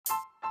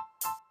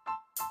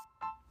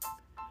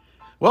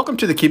Welcome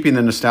to the Keeping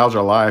the Nostalgia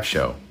Alive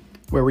show,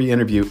 where we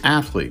interview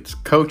athletes,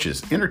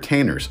 coaches,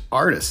 entertainers,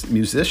 artists,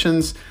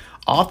 musicians,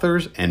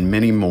 authors, and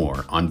many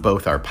more on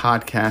both our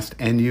podcast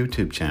and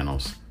YouTube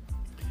channels.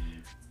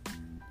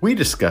 We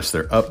discuss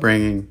their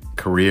upbringing,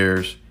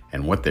 careers,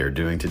 and what they're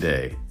doing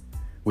today.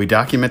 We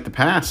document the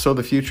past so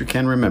the future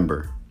can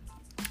remember.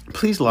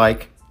 Please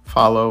like,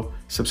 follow,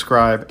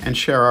 subscribe, and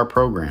share our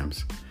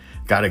programs.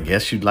 Got a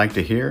guest you'd like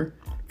to hear?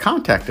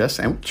 Contact us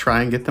and we'll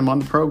try and get them on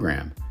the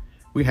program.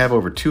 We have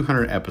over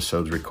 200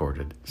 episodes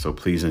recorded, so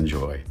please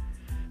enjoy.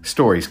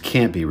 Stories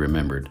can't be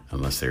remembered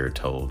unless they are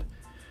told.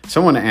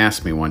 Someone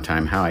asked me one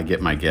time how I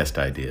get my guest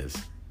ideas.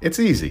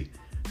 It's easy.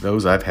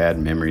 Those I've had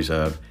memories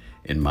of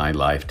in my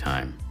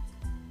lifetime.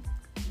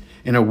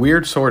 In a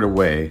weird sort of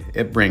way,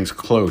 it brings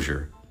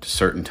closure to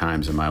certain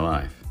times in my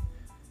life.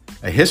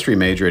 A history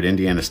major at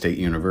Indiana State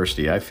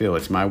University, I feel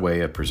it's my way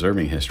of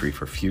preserving history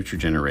for future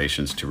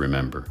generations to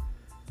remember.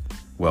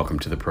 Welcome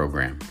to the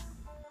program.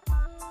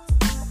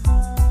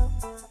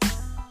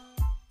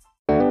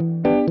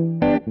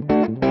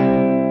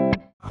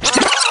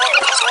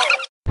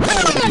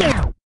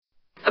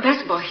 A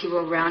basketball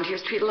hero around here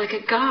is treated like a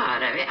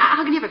god. I mean,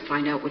 how can you ever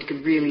find out what he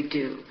could really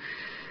do?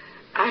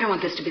 I don't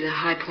want this to be the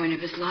high point of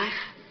his life.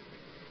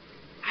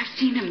 I've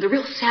seen them, the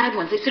real sad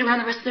ones. They sit around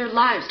the rest of their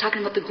lives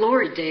talking about the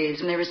glory days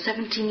when they were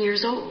 17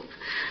 years old.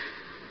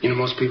 You know,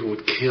 most people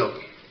would kill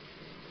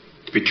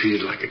to be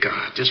treated like a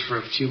god just for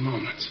a few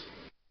moments.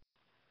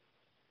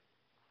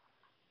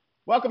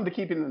 Welcome to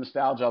Keeping the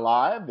Nostalgia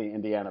Alive, the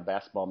Indiana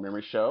Basketball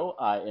Memory Show.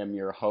 I am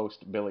your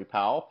host, Billy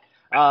Powell.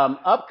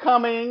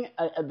 Upcoming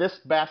this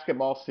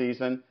basketball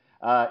season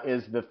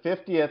is the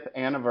 50th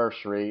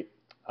anniversary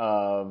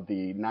of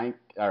the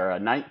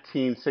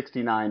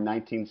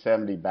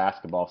 1969-1970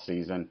 basketball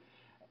season.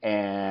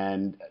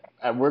 And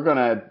we're going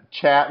to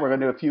chat, we're going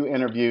to do a few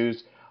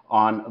interviews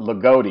on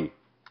Lagodi.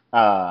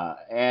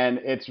 And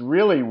it's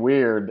really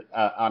weird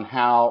on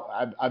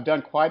how I've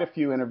done quite a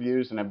few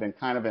interviews and I've been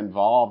kind of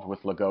involved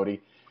with Lagodi,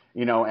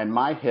 you know, and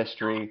my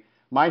history.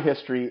 My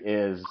history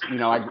is, you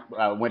know,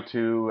 I went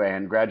to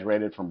and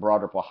graduated from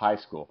Broad Ripple High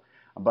School.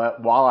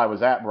 But while I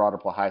was at Broad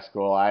Ripple High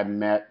School, I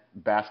met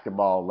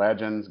basketball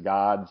legends,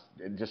 gods,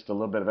 just a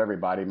little bit of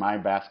everybody. My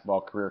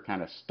basketball career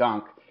kind of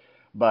stunk,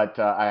 but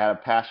I had a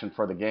passion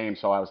for the game,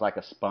 so I was like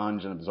a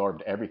sponge and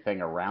absorbed everything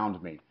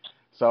around me.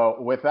 So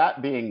with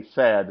that being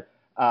said,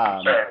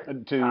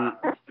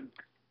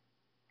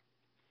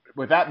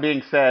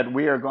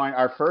 we are going,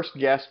 our first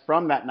guest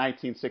from that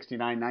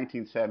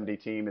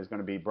 1969-1970 team is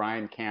going to be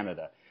Brian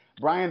Canada.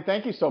 Brian,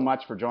 thank you so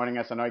much for joining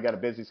us. I know you got a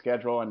busy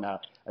schedule and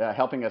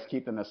helping us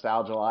keep the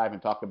nostalgia alive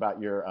and talk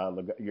about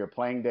your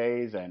playing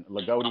days and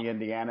Lagodi,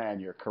 Indiana,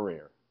 and your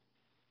career.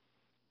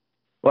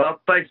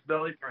 Well, thanks,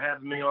 Billy, for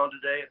having me on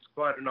today. It's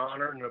quite an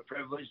honor and a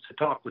privilege to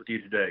talk with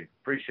you today.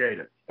 Appreciate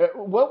it.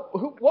 What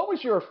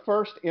was your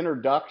first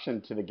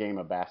introduction to the game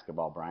of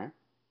basketball, Brian?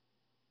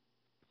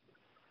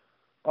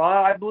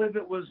 I believe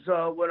it was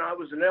when I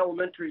was in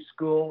elementary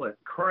school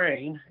at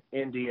Crane,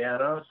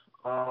 Indiana,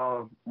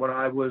 when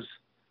I was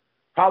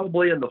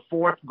probably in the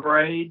fourth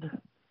grade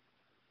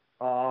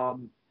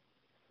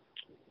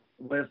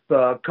with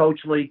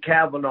Coach Lee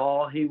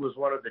Kavanaugh. He was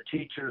one of the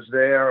teachers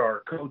there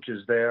or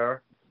coaches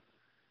there.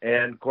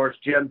 And, of course,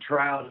 Jim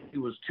Trout, he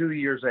was 2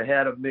 years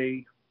ahead of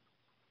me,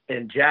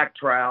 and Jack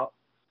Trout,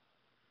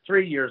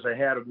 3 years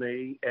ahead of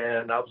me.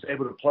 And I was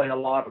able to play a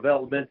lot of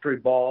elementary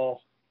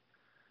ball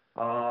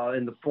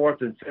in the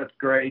fourth and fifth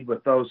grade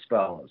with those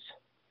fellas.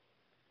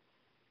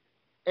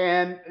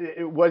 And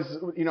it was,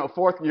 you know,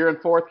 you're in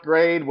fourth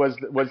grade. Was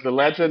the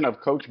legend of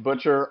Coach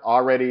Butcher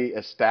already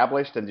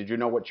established? And did you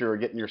know what you were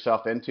getting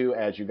yourself into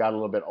as you got a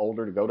little bit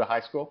older to go to high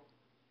school?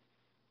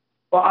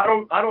 Well,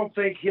 I don't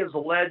think his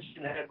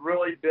legend had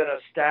really been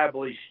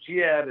established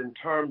yet in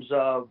terms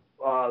of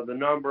the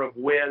number of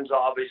wins.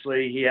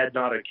 Obviously, he had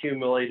not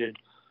accumulated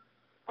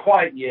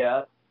quite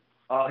yet.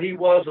 He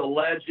was a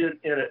legend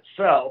in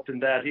itself in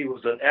that he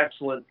was an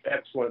excellent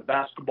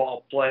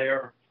basketball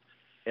player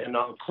and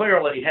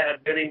clearly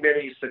had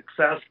many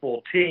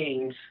successful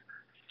teams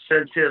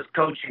since his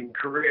coaching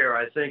career.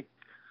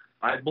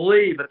 I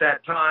believe at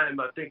that time,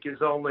 I think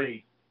his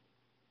only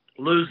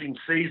losing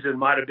season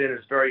might have been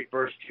his very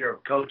first year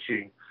of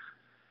coaching.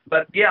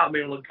 But, yeah, I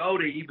mean,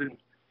 Lagodi,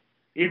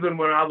 even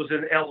when I was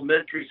in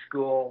elementary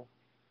school,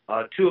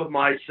 two of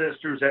my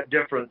sisters at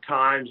different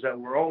times that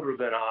were older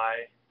than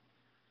I,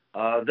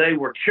 they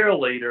were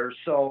cheerleaders.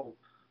 So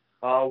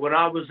when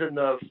I was in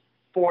the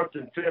fourth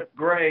and fifth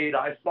grade,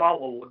 I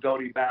followed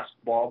Lagodi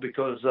basketball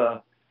because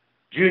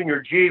Junior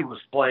G was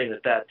playing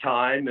at that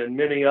time and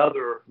many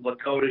other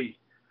Lagodi,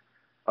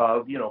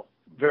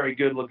 very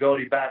good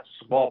Lagodi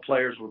basketball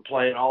players were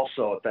playing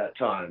also at that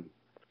time.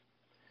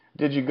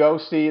 Did you go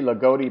see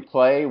Lagodi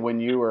play when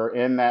you were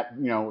in that,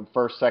 you know,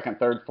 first, second,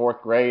 third,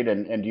 fourth grade?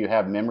 And do you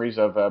have memories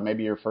of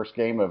maybe your first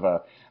game of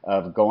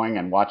going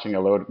and watching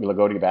a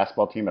Lagodi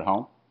basketball team at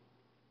home?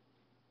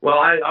 Well,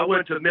 I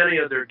went to many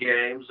of their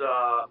games,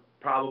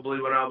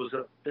 probably when I was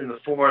in the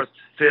fourth,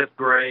 fifth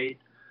grade.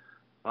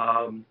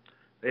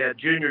 They had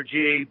Junior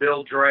G,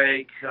 Bill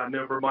Drake. I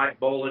remember Mike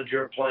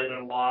Bollinger playing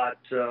a lot.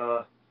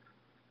 So,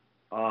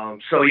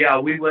 yeah,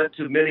 we went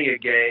to many a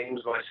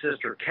games. My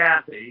sister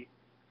Kathy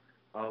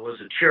was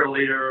a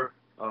cheerleader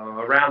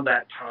around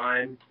that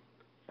time.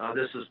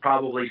 This is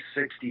probably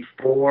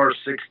 64,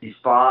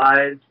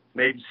 65,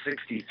 maybe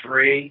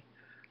 63.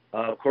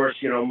 Of course,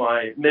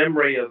 my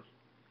memory of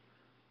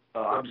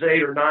I was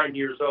 8 or 9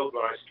 years old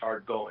when I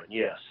started going,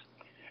 yes.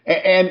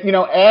 And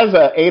as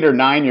a 8 or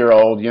 9 year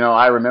old,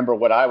 I remember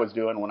what I was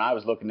doing when I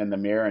was looking in the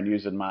mirror and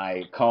using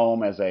my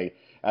comb as a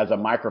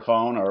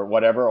microphone or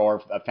whatever,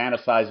 or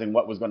fantasizing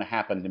what was going to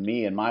happen to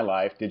me in my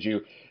life. Did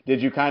you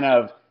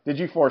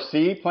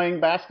foresee playing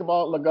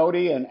basketball at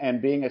Lagodi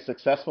and being as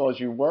successful as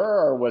you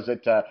were, or was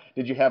it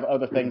did you have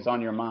other things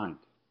on your mind?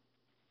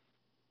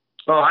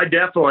 Well, I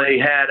definitely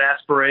had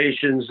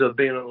aspirations of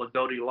being a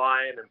Lagodi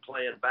Lion and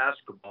playing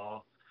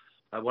basketball.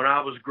 When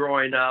I was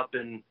growing up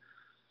in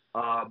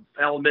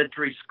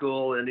elementary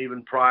school, and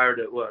even prior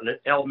to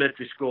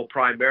elementary school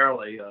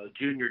primarily,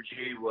 Junior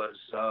G was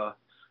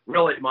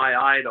really my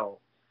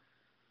idol,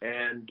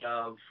 and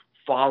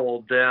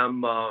followed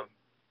them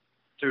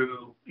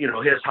through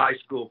his high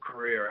school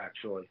career,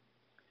 actually.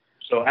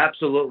 So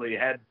absolutely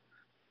had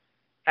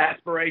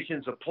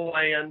aspirations of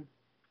playing.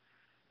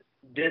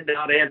 Did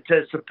not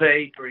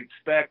anticipate or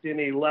expect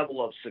any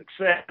level of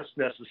success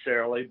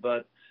necessarily,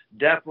 but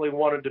definitely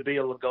wanted to be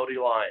a Lagodi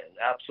Lion.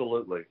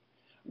 Absolutely.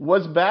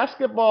 Was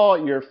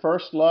basketball your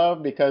first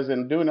love? Because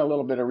in doing a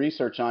little bit of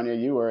research on you,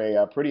 you were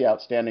a pretty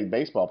outstanding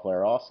baseball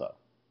player also.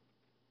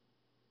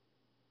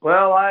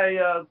 Well,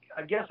 I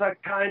guess I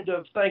kind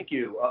of, thank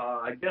you.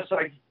 I guess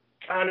I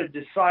kind of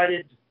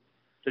decided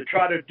to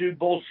try to do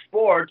both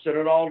sports, and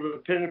it all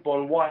depended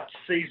upon what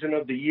season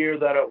of the year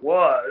that it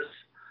was.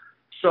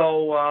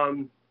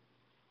 So,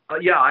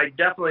 yeah, I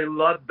definitely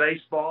loved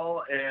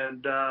baseball,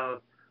 and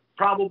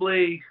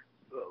probably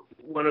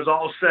when it was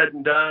all said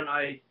and done,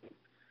 I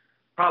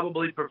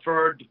probably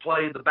preferred to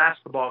play the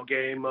basketball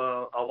game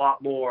a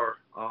lot more,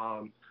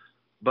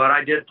 but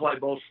I did play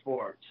both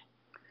sports.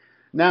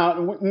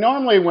 Now,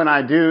 normally when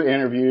I do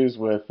interviews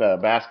with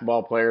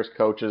basketball players,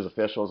 coaches,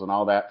 officials, and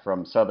all that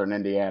from Southern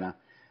Indiana,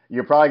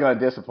 you're probably going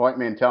to disappoint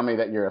me and tell me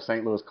that you're a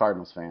St. Louis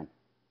Cardinals fan.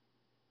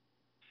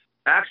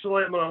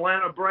 Actually, I'm an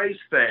Atlanta Braves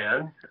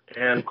fan,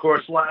 and of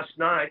course, last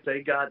night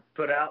they got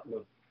put out in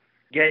the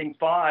Game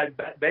 5,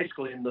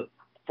 basically in the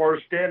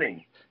first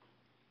inning.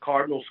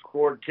 Cardinals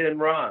scored 10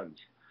 runs.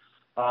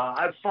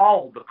 I've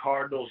followed the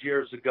Cardinals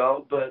years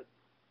ago, but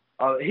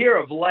here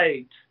of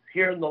late,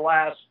 here in the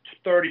last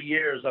 30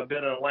 years, I've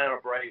been an Atlanta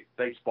Braves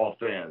baseball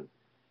fan.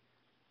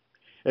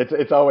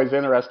 It's always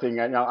interesting.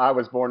 I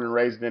was born and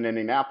raised in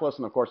Indianapolis,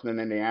 and of course in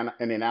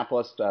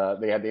Indianapolis,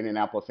 they had the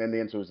Indianapolis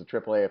Indians, who was a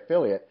AAA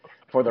affiliate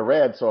for the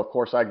Reds. So of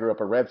course I grew up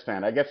a Reds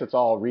fan. I guess it's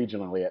all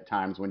regionally at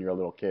times when you're a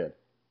little kid.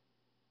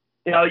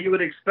 You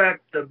would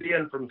expect,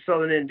 being from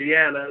Southern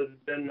Indiana,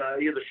 then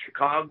either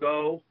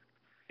Chicago,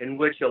 in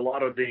which a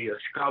lot of the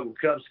Chicago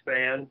Cubs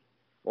fan,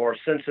 or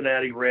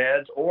Cincinnati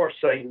Reds, or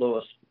St.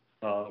 Louis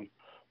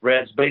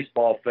Reds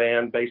baseball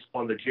fan, based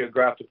on the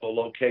geographical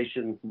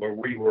location where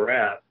we were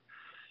at.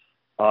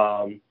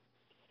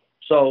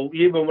 So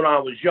even when I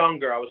was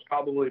younger, I was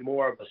probably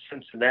more of a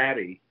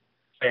Cincinnati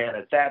fan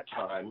at that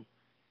time,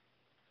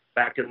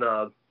 back in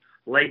the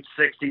late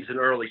 60s and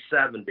early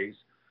 70s.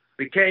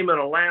 Became an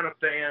Atlanta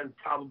fan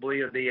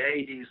probably in the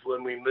 80s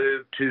when we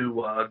moved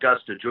to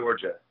Augusta,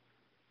 Georgia.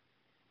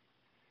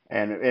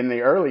 And in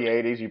the early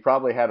 80s, you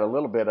probably had a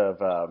little bit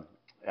of,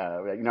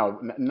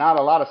 not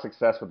a lot of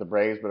success with the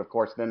Braves, but of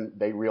course then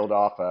they reeled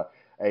off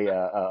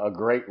a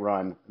great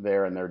run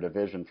there in their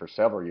division for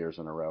several years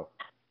in a row.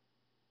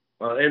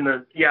 In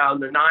the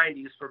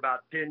 90s, for about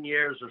 10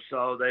 years or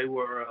so, they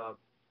were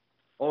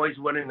always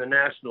winning the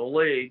National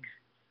League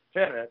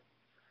pennant,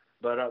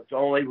 but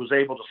only was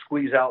able to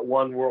squeeze out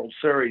one World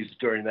Series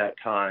during that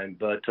time.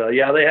 But,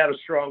 yeah, they had a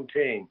strong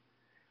team.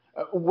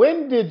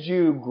 When did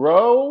you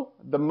grow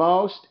the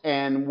most,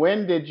 and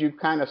when did you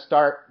kind of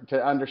start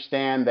to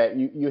understand that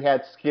you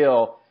had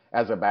skill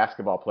as a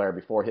basketball player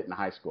before hitting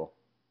high school?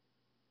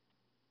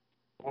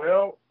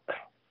 Well,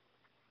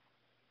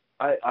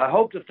 I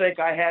hope to think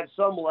I had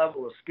some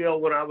level of skill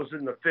when I was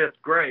in the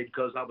 5th grade,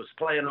 because I was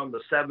playing on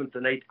the 7th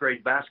and 8th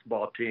grade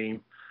basketball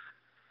team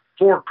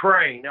for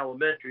Crane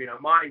Elementary. Now,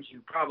 mind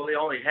you, probably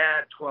only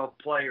had 12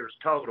 players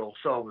total,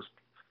 so it was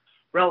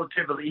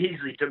relatively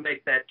easy to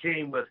make that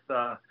team with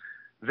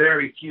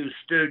very few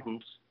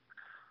students.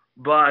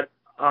 But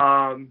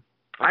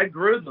I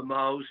grew the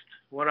most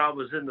when I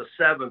was in the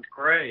 7th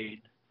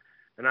grade,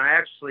 and I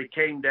actually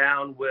came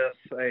down with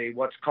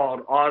what's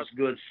called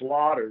Osgood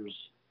Slaughters.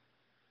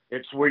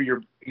 It's where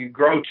you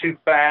grow too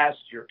fast,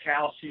 your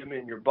calcium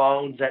in your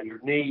bones at your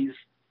knees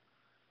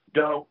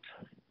don't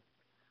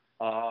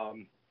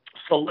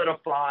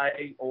solidify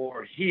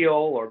or heal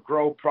or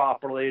grow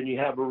properly, and you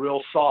have a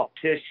real soft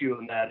tissue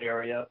in that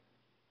area.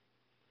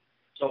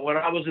 So when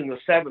I was in the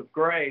 7th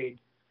grade,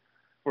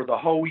 for the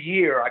whole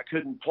year, I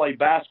couldn't play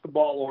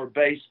basketball or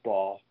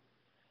baseball.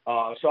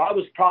 So I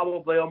was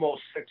probably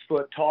almost 6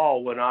 foot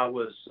tall when I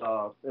was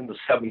in the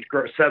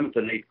seventh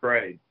and eighth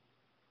grade.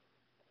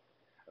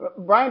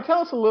 Brian, tell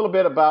us a little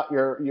bit about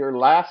your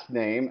last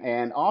name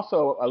and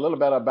also a little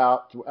bit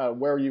about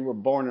where you were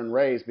born and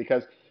raised,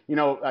 because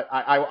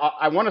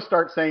I want to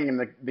start singing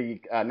the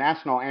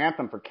national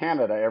anthem for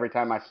Canada every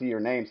time I see your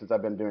name since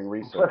I've been doing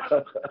research.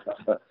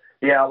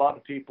 Yeah, a lot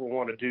of people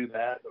want to do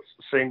that,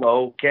 sing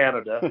 "Oh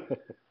Canada."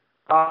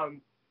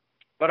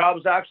 But I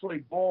was actually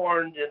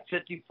born in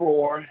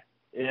 '54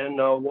 in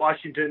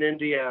Washington,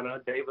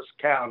 Indiana, Davis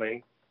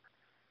County,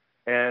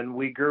 and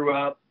we grew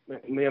up.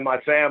 Me and my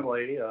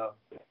family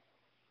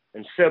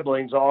and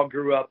siblings all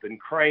grew up in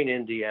Crane,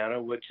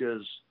 Indiana, which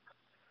is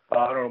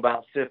I don't know,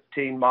 about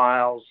 15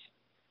 miles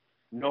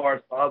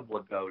north of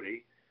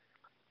Lagodi.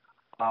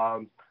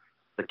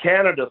 The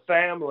Canada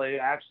family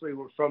actually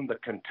were from the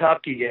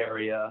Kentucky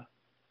area,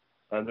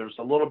 and there's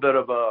a little bit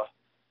of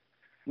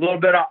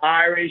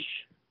Irish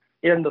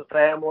in the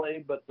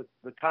family. But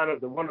the kind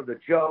of one of the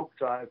jokes,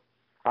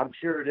 I'm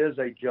sure it is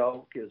a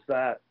joke, is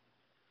that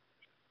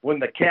when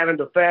the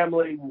Canada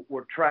family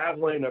were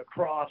traveling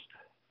across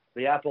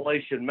the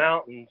Appalachian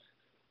Mountains,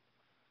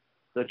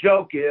 the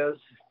joke is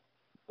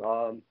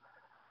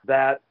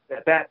that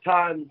at that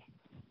time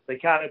they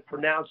kind of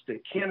pronounced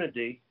it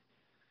Kennedy,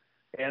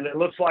 and it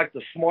looks like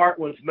the smart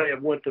ones may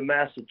have went to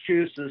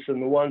Massachusetts,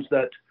 and the ones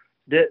that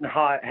didn't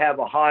have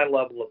a high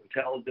level of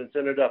intelligence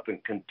ended up in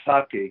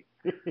Kentucky.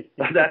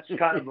 That's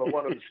kind of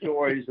one of the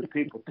stories that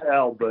people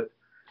tell, but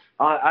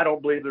I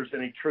don't believe there's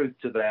any truth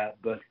to that.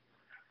 But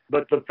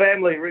the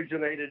family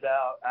originated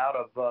out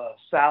of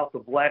south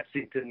of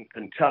Lexington,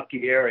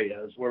 Kentucky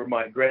area, is where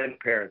my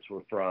grandparents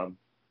were from.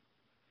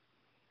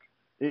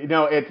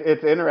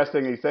 It's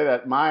interesting you say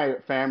that. My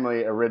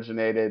family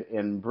originated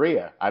in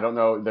Brea. I don't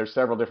know. There's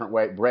several different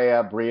ways.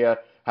 Brea,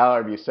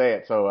 however you say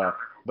it. So,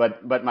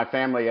 but my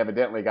family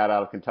evidently got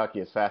out of Kentucky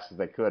as fast as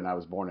they could, and I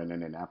was born in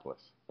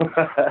Indianapolis.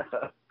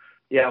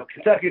 Yeah,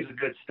 Kentucky's a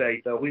good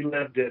state, though. We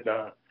lived in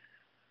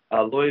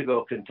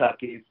Louisville,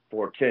 Kentucky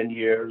for 10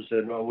 years,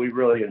 and we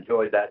really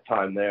enjoyed that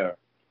time there.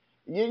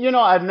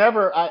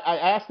 I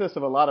asked this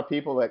of a lot of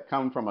people that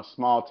come from a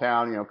small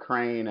town,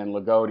 Crane and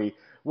Lagodi.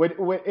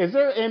 Is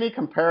there any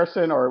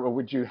comparison, or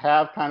would you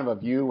have kind of a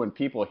view when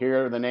people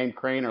hear the name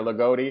Crane or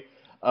Lagodi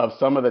of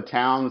some of the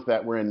towns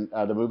that were in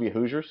the movie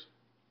Hoosiers?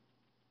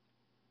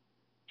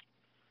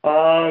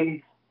 Well,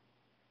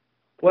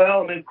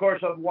 of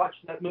course, I've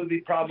watched that movie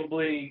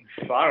probably,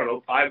 5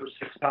 or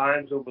 6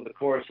 times over the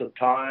course of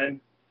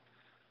time.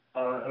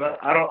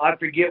 I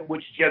forget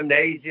which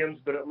gymnasiums,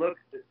 but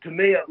to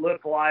me it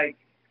looked like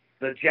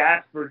the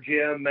Jasper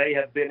Gym may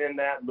have been in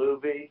that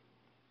movie.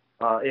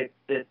 It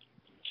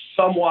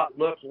somewhat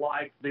looked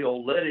like the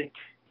Olynyk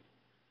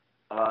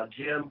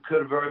gym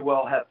could very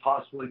well have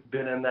possibly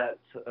been in that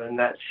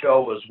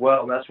show as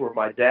well. And that's where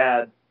my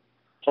dad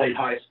played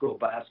high school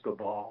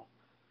basketball.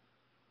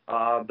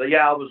 But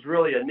yeah, it was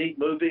really a neat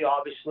movie,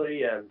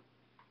 obviously, and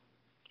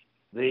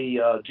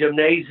the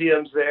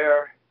gymnasiums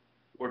there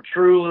were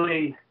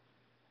truly,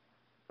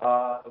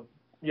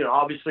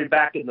 obviously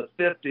back in the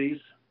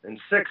 50s and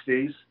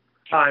 60s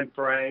time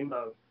frame,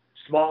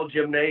 small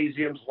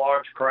gymnasiums,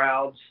 large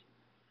crowds,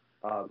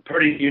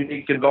 pretty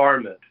unique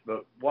environment.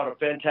 But what a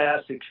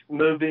fantastic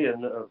movie,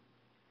 and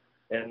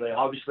they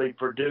obviously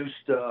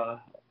produced a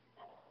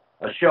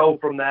show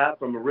from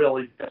a real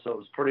event, so it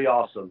was pretty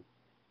awesome.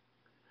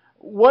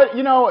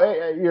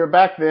 You're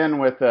back then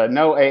with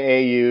no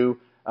AAU.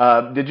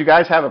 Did you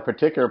guys have a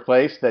particular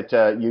place that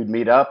you'd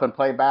meet up and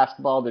play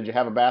basketball? Did you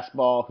have a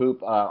basketball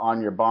hoop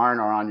on your barn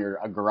or on your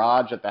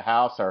garage at the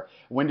house? Or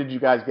when did you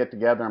guys get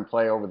together and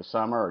play over the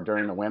summer or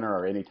during the winter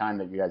or any time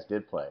that you guys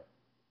did play?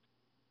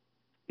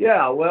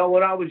 Yeah, well,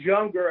 when I was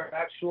younger,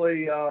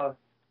 actually,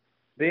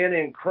 being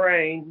in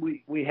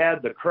Crane, we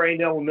had the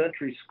Crane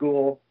Elementary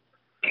School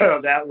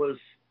that was,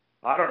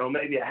 I don't know,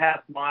 maybe a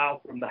half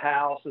mile from the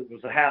house. It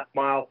was a half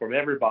mile from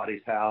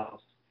everybody's house.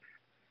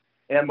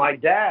 And my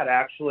dad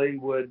actually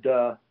would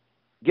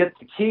get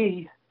the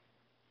key,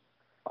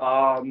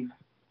 and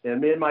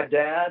me and my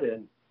dad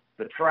and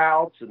the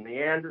Trouts and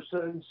the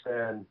Andersons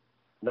and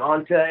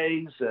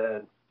Nantes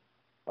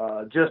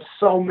and just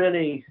so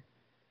many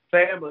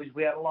families.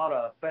 We had a lot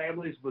of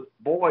families with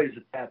boys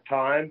at that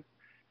time,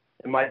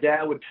 and my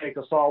dad would take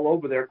us all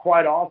over there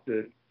quite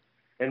often,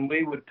 and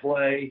we would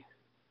play,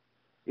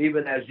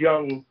 even as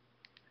young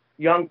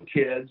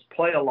kids,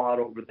 play a lot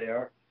over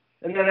there.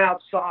 And then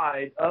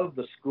outside of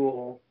the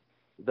school,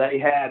 they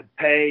had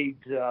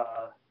paved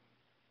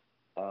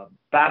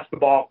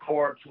basketball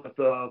courts with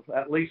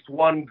at least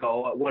one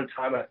goal. At one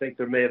time, I think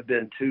there may have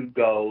been 2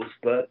 goals.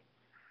 But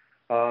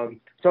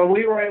so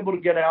we were able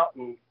to get out,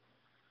 and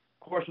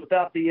of course,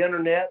 without the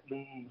internet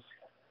and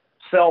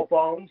cell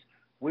phones,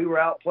 we were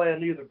out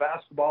playing either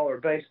basketball or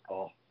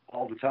baseball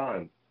all the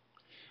time.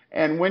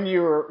 And when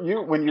you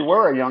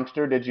were a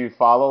youngster, did you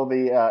follow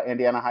the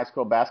Indiana high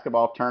school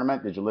basketball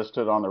tournament? Did you listen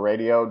to it on the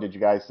radio? Did you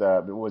guys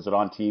was it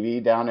on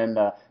TV down in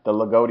the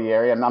Lagodi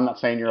area? And I'm not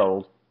saying you're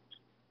old.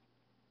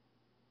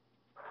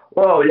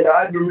 Well, yeah,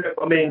 I remember.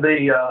 I mean,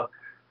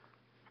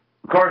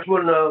 Of course,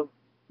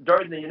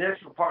 during the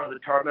initial part of the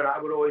tournament,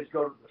 I would always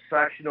go to the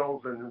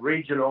sectionals and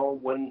regional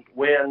when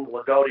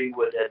Lagodi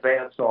would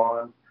advance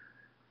on.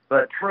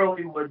 But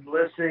truly would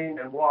listen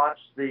and watch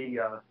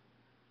the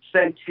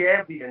state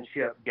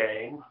championship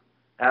game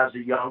as a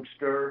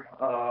youngster.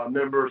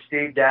 Remember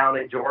Steve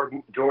Downey, George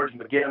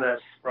McGinnis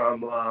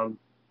from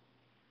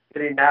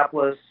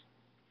Indianapolis,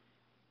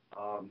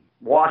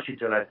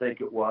 Washington, I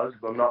think it was,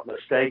 if I'm not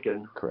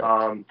mistaken.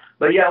 Correct.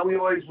 But yeah, we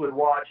always would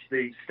watch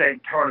the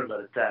state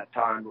tournament at that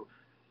time.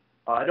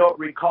 I don't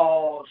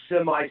recall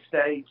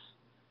semi-states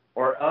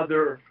or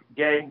other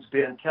games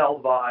being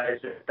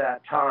televised at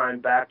that time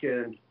back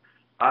in,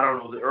 I don't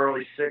know, the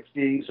early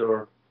 60s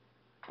or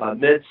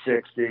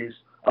mid-60s,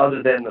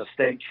 other than the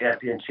state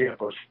championship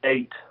or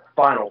state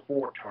Final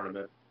Four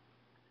tournament.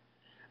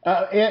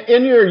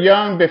 In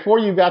your before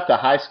you got to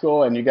high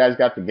school and you guys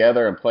got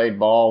together and played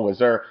ball,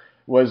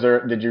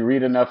 did you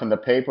read enough in the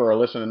paper or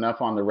listen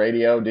enough on the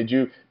radio? Did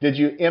you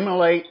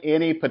emulate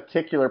any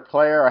particular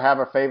player or have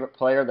a favorite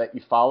player that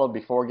you followed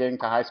before getting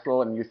to high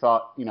school and you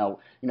thought,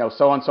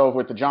 so and so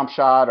with the jump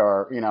shot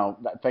or,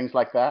 things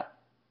like that?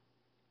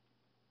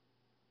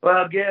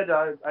 Well, again,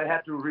 I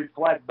have to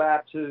reflect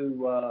back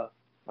to,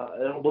 I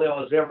don't believe I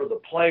was ever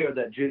the player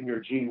that Junior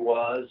G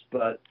was,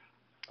 but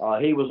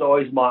he was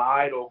always my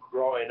idol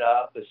growing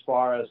up as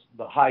far as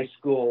the high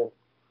school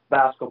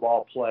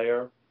basketball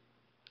player.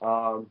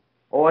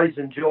 Always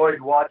enjoyed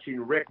watching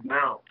Rick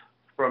Mount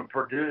from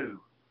Purdue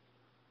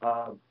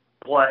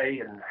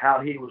play and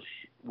how he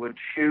would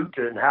shoot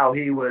and how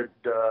he would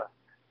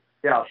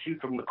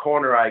shoot from the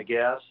corner, I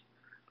guess.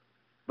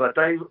 But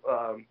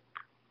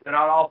and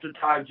I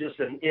oftentimes just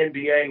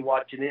in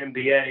watching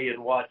NBA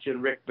and watching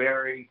Rick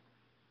Barry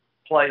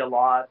play a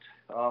lot,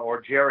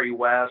 or Jerry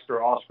West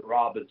or Oscar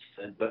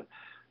Robertson. But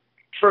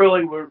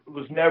truly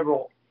was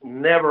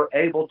never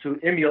able to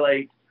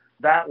emulate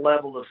that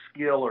level of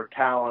skill or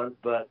talent.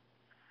 But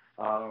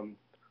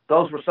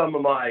those were some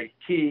of my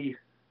key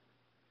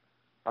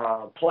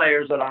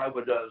players that I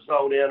would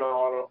zone in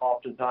on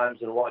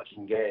oftentimes in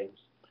watching games.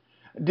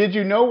 Did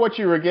you know what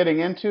you were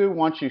getting into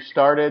once you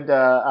started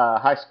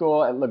high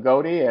school at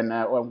Lagodi, and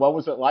what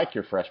was it like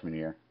your freshman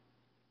year?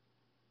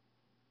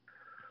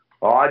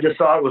 Well, I just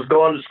thought it was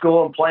going to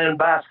school and playing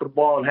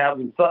basketball and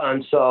having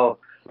fun, so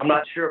I'm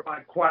not sure if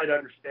I quite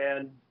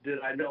did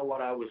I know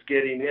what I was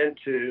getting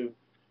into,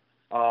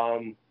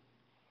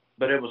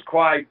 but it was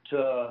quite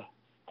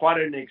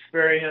an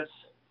experience,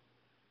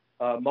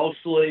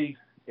 mostly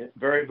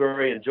very,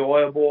 very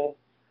enjoyable.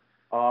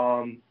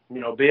 Being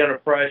a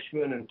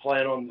freshman and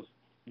playing on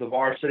the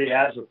varsity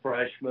as a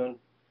freshman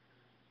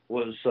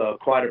was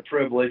quite a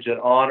privilege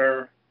and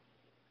honor,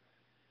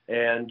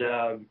 and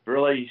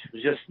really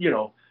just,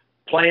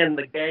 playing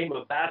the game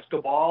of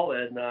basketball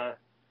and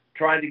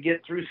trying to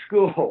get through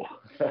school.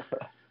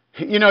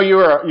 You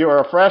were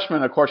a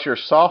freshman. Of course, your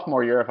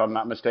sophomore year, if I'm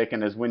not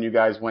mistaken, is when you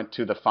guys went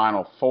to the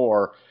Final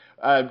Four.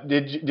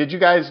 Did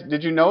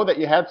you know that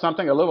you had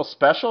something a little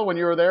special when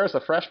you were there as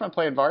a freshman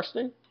playing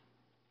varsity?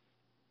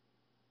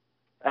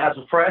 As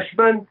a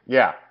freshman?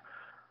 Yeah.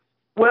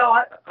 Well,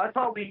 I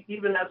thought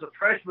even as a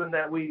freshman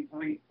that we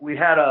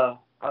had a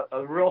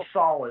real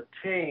solid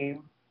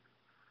team.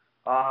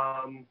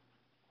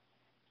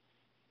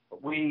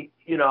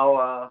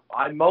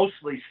 I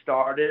mostly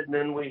started, and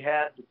then we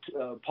had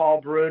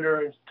Paul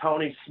Bruner and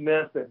Tony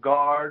Smith at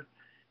guard,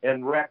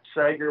 and Rex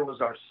Sager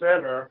was our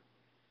center,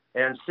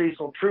 and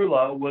Cecil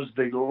Trullo was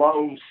the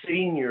lone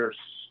senior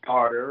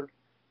starter.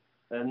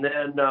 And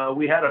then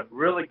we had a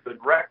really good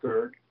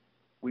record.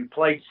 We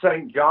played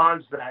St.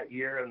 John's that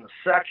year in the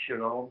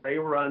sectional. They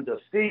were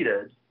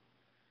undefeated,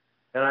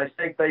 and I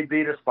think they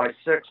beat us by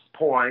 6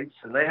 points,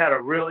 and they had a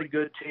really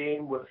good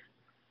team with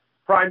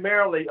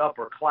primarily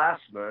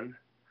upperclassmen.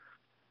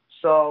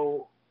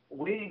 So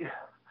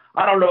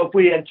I don't know if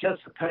we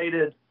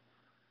anticipated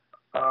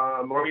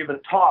or even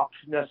talked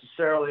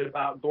necessarily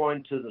about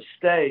going to the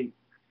state,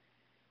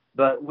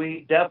 but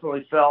we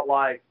definitely felt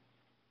like,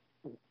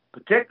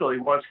 particularly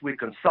once we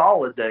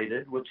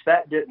consolidated, which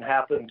that didn't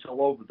happen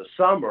until over the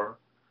summer,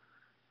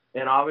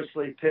 and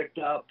obviously picked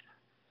up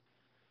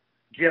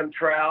Jim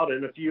Trout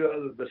and a few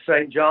of the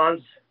St.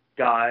 John's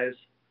guys,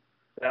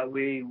 that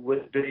we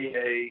would be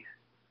a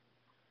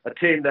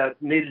team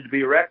that needed to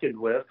be reckoned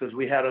with, because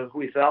we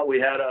felt we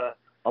had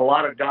a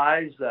lot of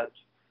guys that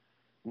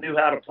knew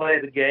how to play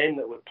the game,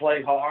 that would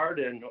play hard,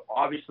 and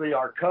obviously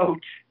our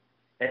coach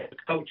and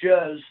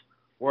coaches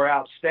were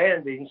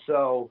outstanding.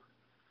 So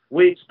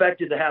we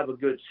expected to have a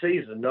good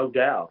season, no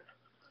doubt.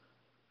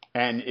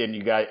 And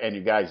you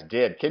guys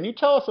did. Can you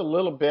tell us a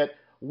little bit,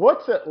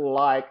 what's it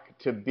like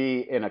to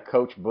be in a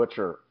Coach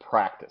Butcher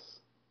practice?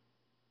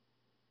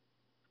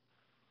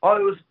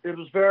 Oh, it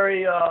was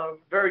very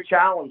very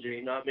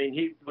challenging. I mean,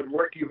 he would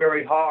work you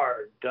very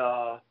hard.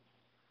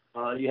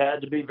 You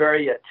had to be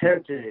very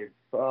attentive.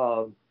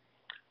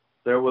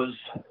 There was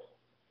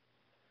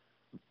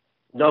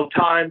no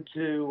time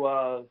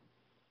to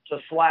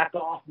slack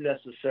off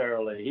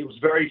necessarily. He was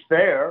very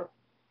fair.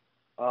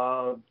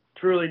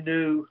 Truly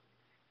knew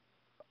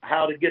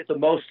how to get the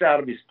most out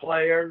of his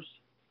players.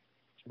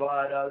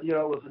 But, it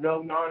was a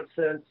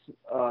no-nonsense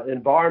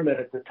environment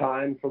at the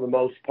time for the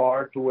most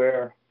part, to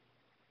where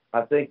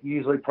I think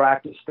usually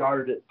practice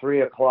started at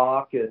 3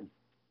 o'clock and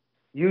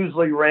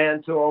usually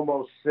ran to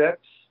almost 6,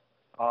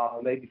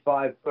 maybe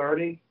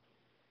 5:30.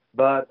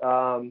 But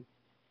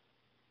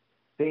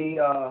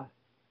you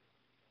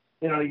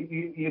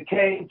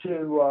came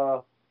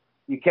to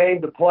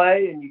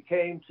play, and you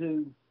came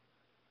to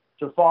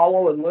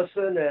follow and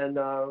listen and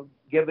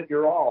give it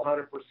your all,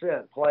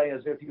 100%. Play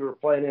as if you were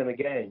playing in a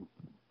game.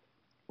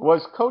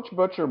 Was Coach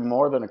Butcher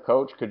more than a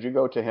coach? Could you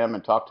go to him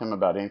and talk to him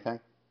about anything?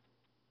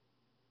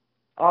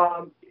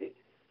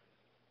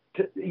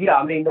 Yeah,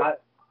 I mean,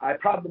 I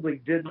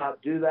probably did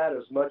not do that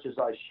as much as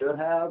I should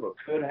have or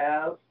could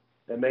have,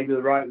 and maybe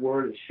the right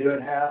word is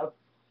should have.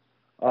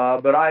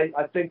 But I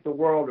think the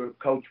world of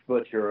Coach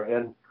Butcher,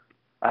 and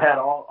I had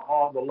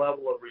all the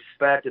level of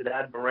respect and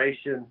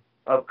admiration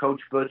of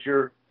Coach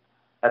Butcher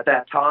at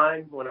that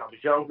time when I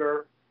was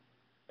younger.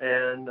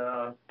 And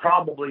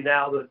probably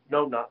now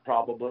not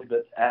probably,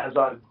 but as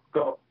I've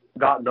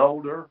gotten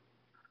older,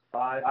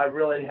 I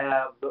really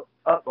have the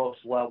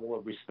utmost level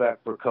of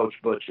respect for Coach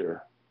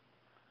Butcher.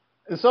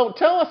 So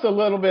tell us a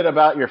little bit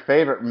about your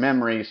favorite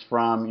memories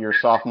from your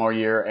sophomore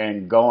year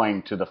and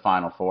going to the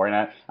Final Four.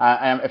 And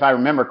if I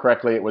remember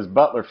correctly, it was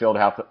Butler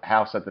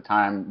Fieldhouse at the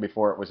time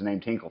before it was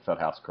named Hinkle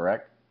Fieldhouse,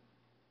 correct?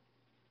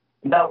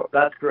 No,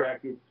 that's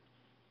correct. It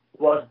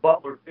was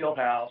Butler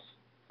Fieldhouse.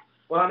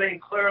 Well, I mean,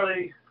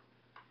 clearly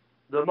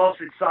the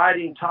most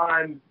exciting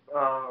time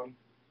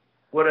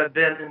would have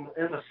been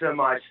in the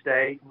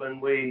semi-state when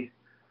we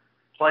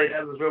played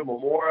Evansville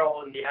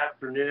Memorial in the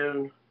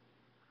afternoon.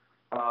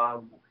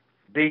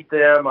 Beat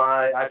them,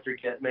 I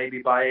forget,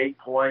 maybe by 8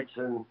 points,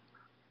 and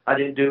I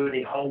didn't do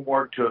any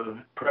homework to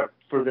prep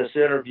for this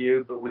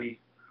interview, but we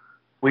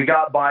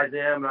got by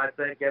them, and I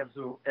think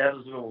Evansville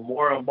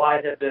Memorial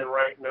might have been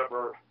ranked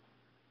number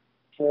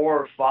 4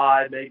 or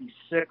 5, maybe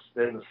 6th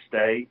in the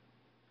state.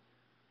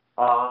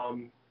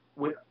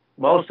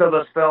 Most of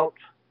us felt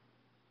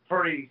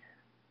pretty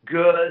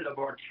good of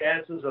our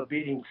chances of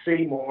beating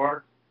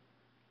Seymour,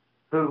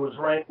 who was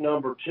ranked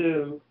number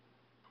 2.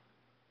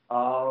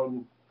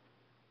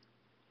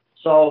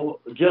 So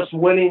just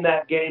winning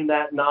that game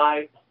that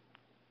night,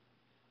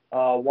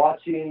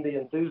 watching the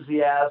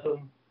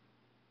enthusiasm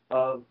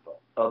of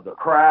the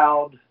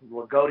crowd,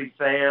 Lagodi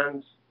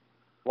fans,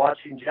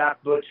 watching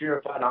Jack Butcher,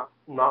 if I'm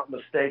not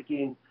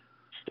mistaken,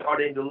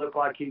 starting to look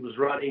like he was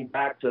running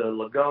back to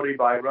Lagodi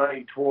by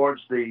running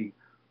towards the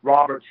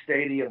Roberts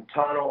Stadium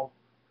tunnel.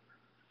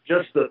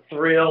 Just the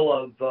thrill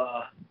of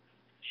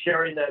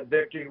sharing that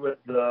victory with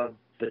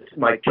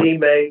my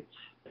teammates,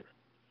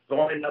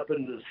 going up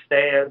into the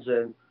stands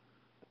and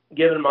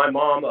giving my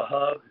mom a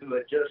hug, who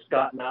had just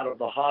gotten out of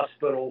the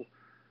hospital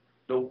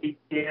the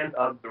weekend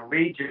of the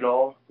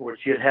regional, where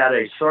she had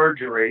a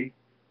surgery.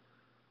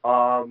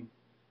 And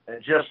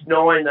just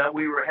knowing that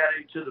we were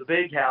heading to the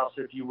big house,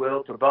 if you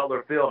will, to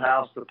Butler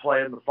Fieldhouse to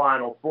play in the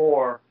Final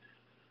Four,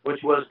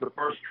 which was the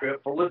first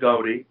trip for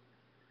Lagodi.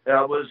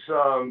 It was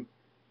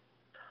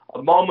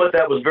a moment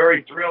that was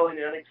very thrilling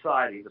and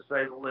exciting, to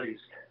say the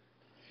least.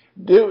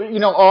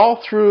 All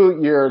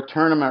through your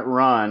tournament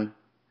run,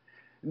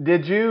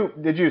 did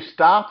you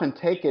stop and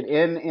take it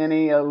in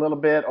a little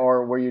bit,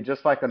 or were you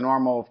just like a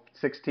normal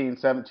 16,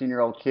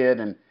 17-year-old kid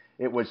and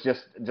it was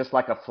just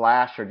like a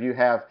flash? Or do you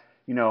have,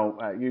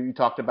 you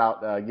talked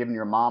about giving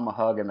your mom a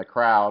hug in the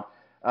crowd.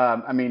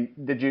 I mean,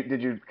 did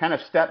you kind of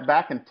step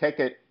back and take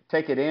it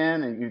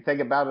in, and you think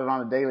about it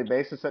on a daily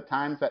basis at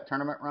times, that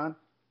tournament run?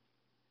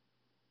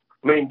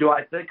 I mean, do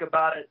I think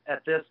about it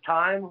at this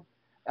time?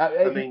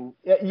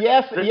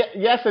 Yes,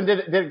 and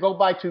did it go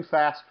by too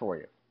fast for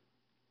you?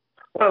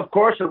 Well, of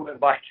course it went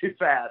by too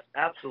fast.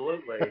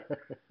 Absolutely.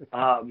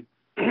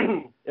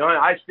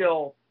 I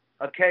still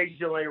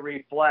occasionally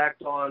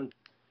reflect on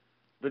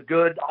the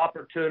good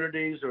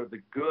opportunities or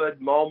the good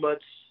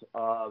moments,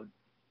 the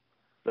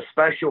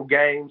special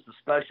games, the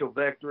special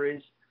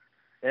victories.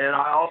 And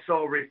I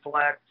also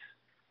reflect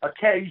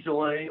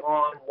occasionally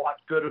on what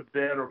could have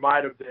been or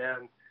might have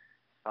been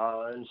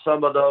in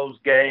some of those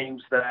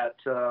games that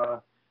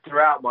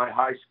throughout my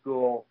high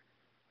school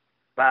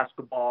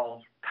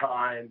basketball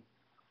time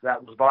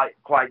that was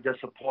quite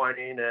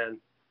disappointing, and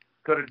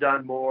could have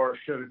done more,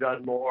 should have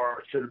done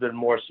more, should have been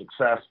more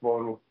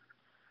successful,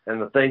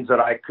 and the things that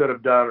I could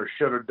have done or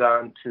should have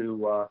done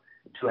to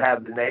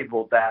have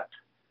enabled that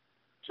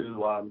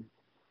to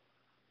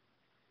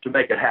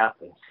make it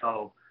happen.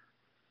 So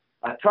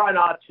I try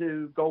not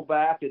to go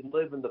back and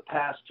live in the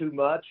past too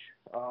much.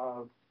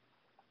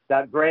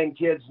 Got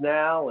grandkids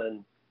now,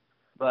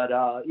 but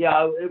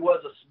it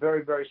was a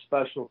very, very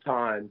special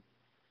time,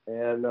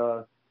 and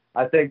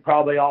I think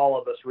probably all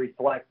of us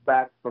reflect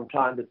back from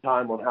time to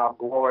time on how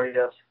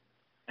glorious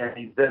and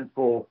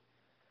eventful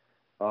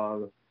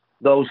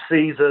those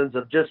seasons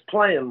of just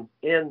playing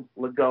in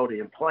Lagodi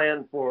and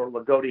playing for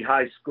Lagodi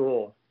High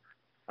School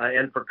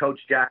and for Coach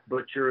Jack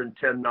Butcher and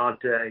Tim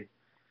Nante.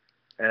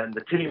 And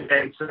the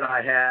teammates that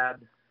I had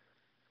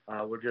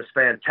were just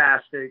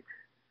fantastic.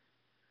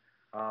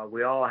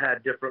 We all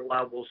had different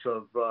levels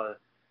of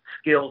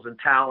skills and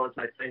talents,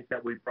 I think,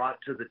 that we brought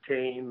to the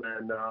team,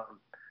 and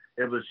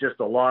it was just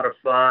a lot of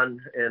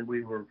fun, and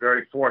we were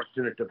very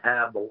fortunate to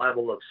have the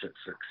level of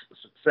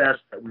success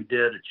that we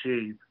did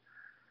achieve.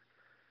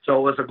 So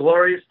it was a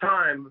glorious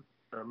time,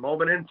 a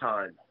moment in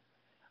time.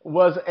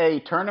 Was a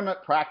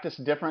tournament practice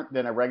different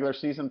than a regular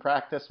season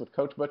practice with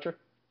Coach Butcher?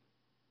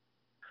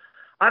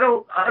 I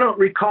don't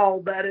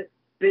recall that it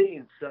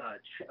being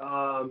such.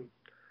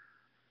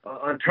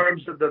 In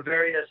terms of the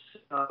various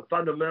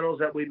fundamentals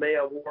that we may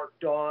have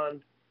worked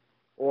on,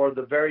 or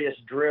the various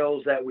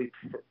drills that we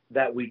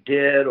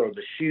did, or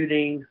the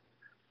shooting,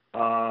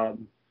 the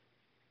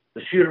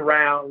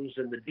shoot-arounds,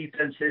 and the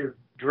defensive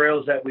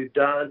drills that we've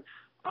done,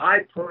 I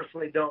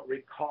personally don't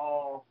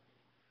recall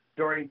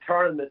during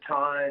tournament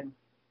time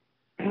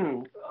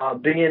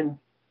being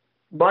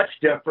much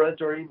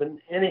different or even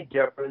any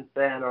different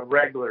than a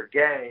regular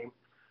game.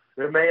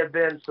 There may have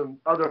been some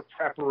other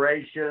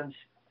preparations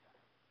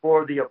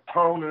for the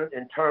opponent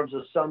in terms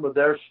of some of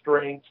their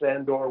strengths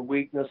and or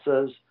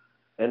weaknesses,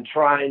 and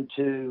trying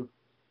to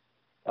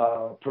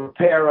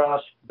prepare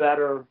us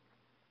better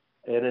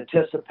and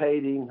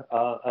anticipating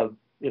of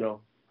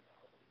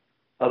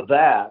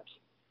that.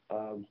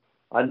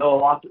 I know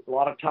a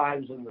lot of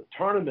times in the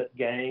tournament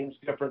games,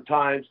 different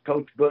times,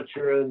 Coach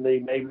Butcher and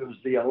maybe it was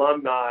the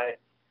alumni,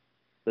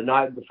 the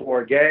night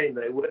before a game,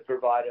 they would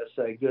provide us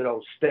a good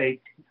old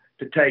steak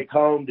to take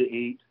home to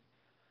eat,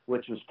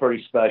 which was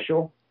pretty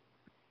special.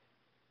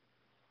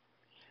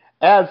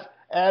 As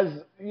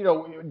you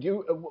know,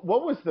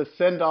 what was the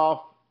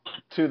send-off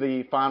to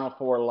the Final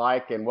Four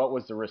like, and what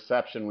was the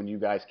reception when you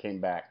guys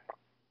came back?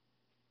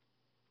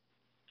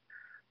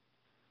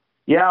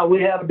 Yeah,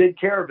 we had a big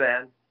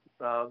caravan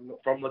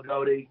from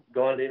Lagodi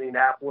going to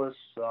Indianapolis.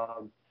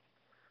 The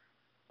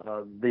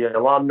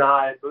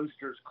Alumni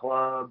Boosters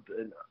Club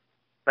and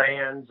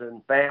fans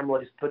and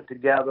families put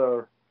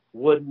together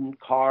wooden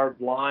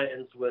carved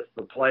lions with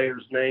the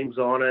players' names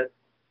on it.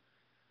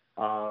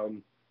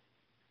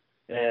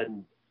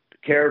 And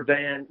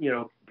caravan,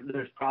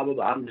 there's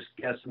probably, I'm just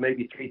guessing,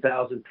 maybe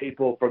 3,000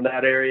 people from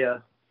that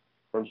area,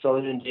 from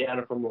Southern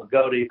Indiana, from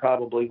Lagodi,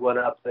 probably went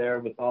up there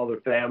with all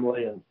their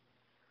family and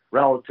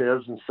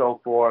relatives and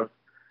so forth.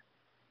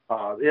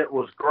 It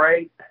was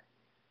great.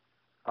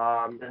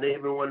 And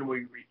even when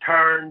we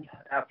returned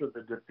after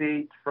the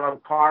defeat from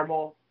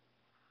Carmel,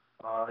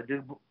 I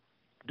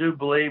do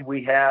believe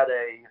we had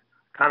a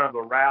kind of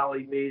a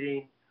rally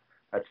meeting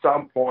at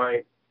some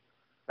point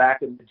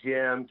back in the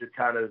gym to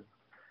kind of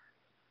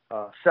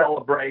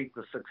celebrate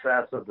the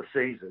success of the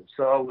season.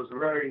 So it was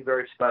very,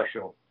 very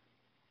special.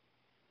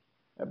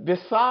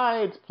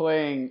 Besides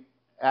playing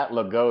at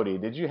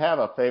Lagodi, did you have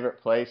a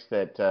favorite place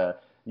that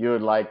you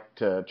would like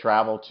to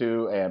travel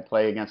to and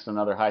play against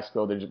another high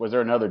school? Was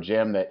there another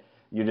gym that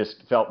you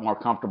just felt more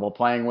comfortable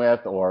playing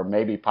with, or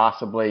maybe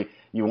possibly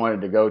you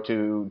wanted to go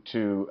to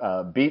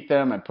beat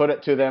them and put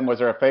it to them? Was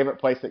there a favorite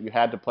place that you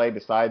had to play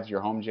besides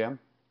your home gym?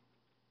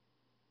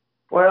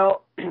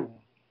 Well,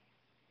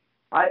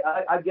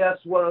 I guess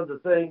one of the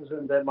things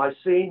in that my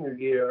senior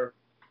year,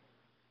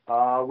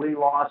 we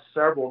lost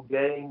several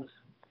games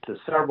to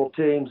several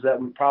teams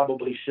that we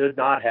probably should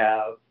not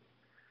have,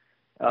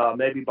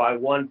 maybe by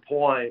 1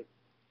 point.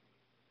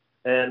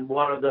 And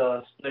one of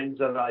the things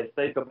that I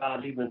think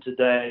about even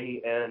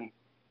today and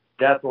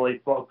definitely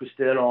focused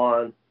in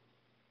on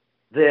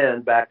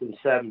then back in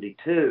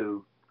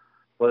 72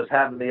 was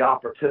having the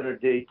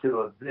opportunity to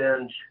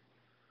avenge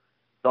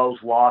those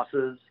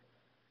losses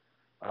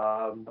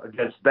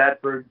against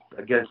Bedford,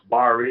 against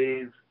Bar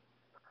Eve,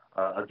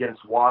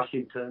 against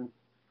Washington.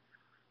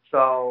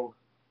 So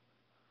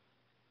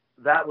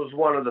that was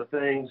one of the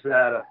things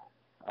that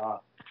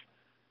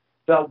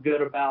felt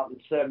good about in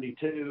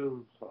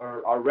 72.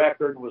 Our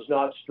record was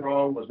not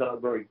strong, was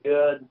not very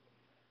good.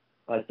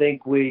 I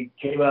think we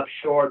came up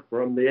short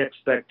from the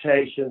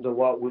expectations of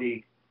what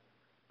we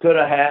could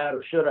have had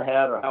or should have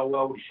had or how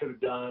well we should have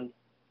done.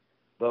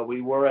 But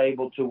we were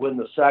able to win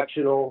the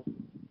sectional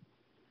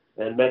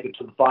and make it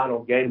to the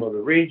final game of the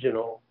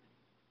regional,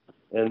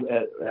 and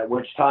at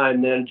which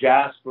time then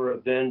Jasper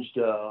avenged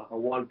a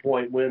 1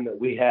 point win that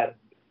we had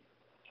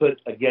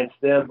put against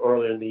them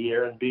earlier in the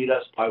year and beat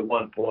us by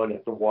 1 point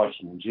at the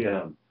Washington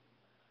gym.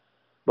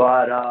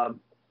 But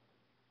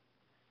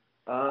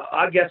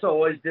I guess I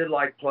always did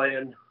like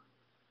playing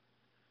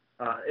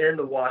in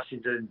the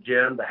Washington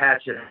gym, the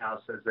Hatchet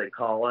House as they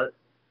call it.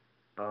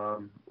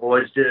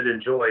 Always did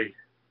enjoy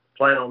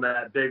playing on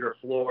that bigger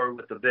floor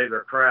with the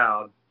bigger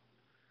crowd.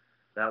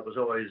 That was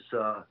always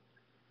a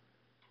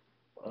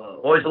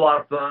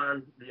lot of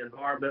fun. The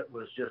environment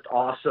was just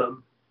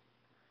awesome.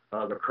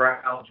 The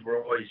crowds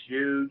were always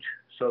huge,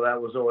 so that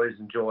was always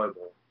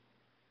enjoyable.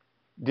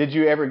 Did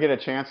you ever get a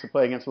chance to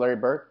play against Larry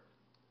Bird?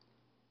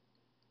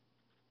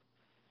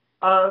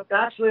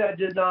 Actually, I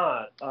did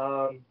not.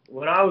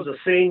 When I was a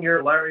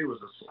senior, Larry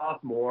was a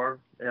sophomore,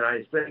 and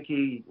I think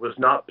he was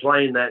not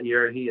playing that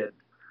year. He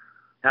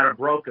had a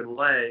broken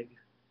leg,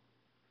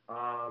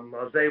 I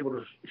was able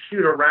to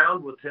shoot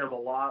around with him a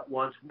lot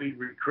once we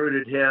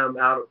recruited him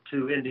out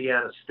to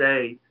Indiana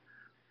State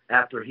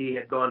after he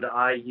had gone to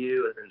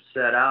IU and then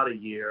sat out a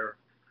year.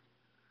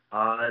 But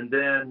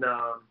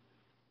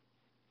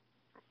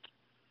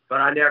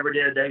I never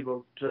did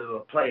able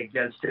to play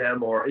against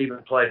him or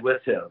even play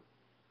with him.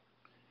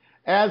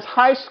 As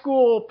high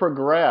school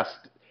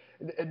progressed,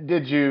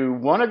 did you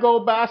want to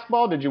go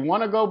basketball? Did you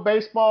want to go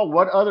baseball?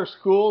 What other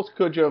schools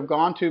could you have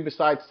gone to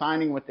besides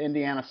signing with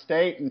Indiana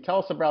State? And tell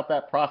us about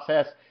that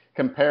process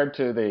compared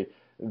to the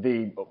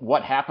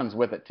what happens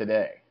with it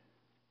today.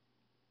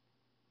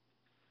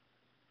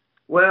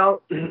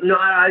 Well, no,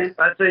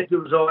 I think it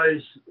was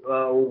always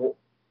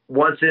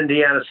once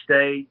Indiana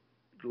State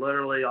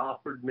literally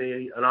offered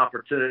me an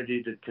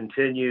opportunity to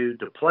continue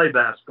to play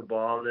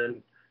basketball and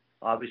then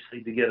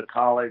obviously to get a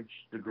college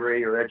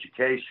degree or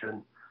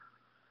education.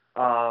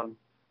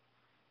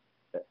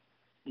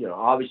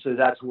 Obviously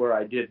that's where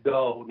I did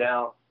go.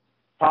 Now,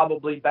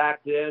 probably back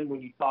then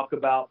when you talk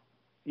about,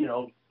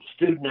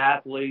 student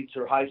athletes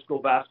or high school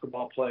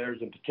basketball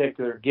players in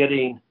particular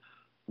getting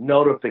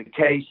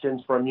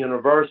notifications from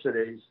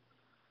universities,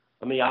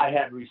 I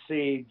had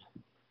received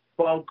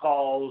phone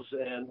calls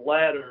and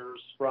letters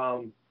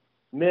from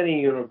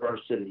many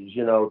universities,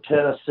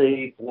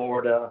 Tennessee,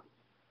 Florida,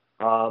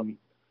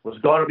 was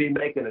going to be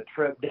making a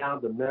trip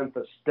down to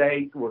Memphis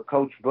State where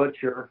Coach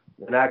Butcher,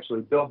 and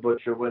actually Bill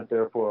Butcher went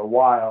there for a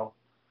while.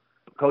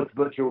 Coach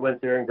Butcher went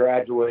there and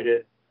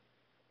graduated.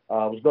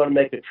 Was going to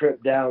make a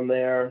trip down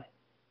there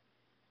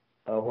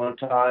one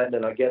time,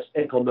 and I guess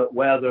inclement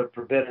weather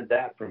prevented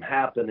that from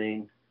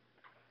happening.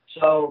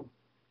 So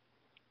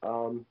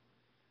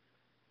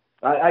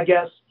I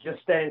guess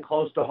just staying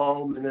close to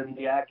home, and then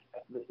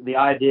the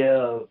idea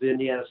of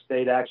Indiana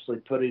State actually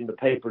putting the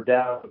paper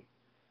down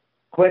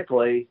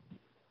quickly,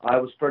 I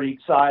was pretty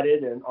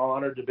excited and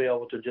honored to be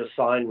able to just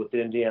sign with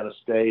Indiana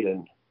State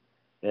and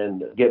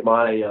get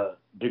my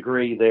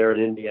degree there at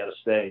Indiana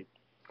State.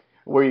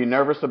 Were you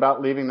nervous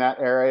about leaving that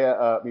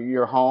area,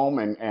 your home,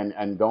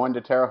 and going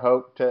to Terre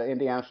Haute to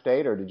Indiana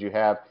State, or did you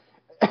have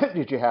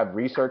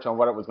research on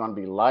what it was going to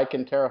be like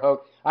in Terre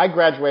Haute? I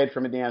graduated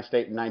from Indiana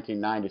State in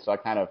 1990, so I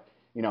kind of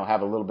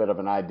have a little bit of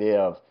an idea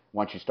of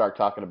once you start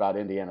talking about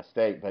Indiana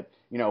State. But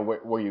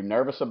were you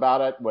nervous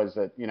about it? Was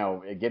it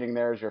getting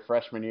there as your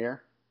freshman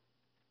year?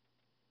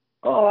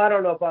 Oh, I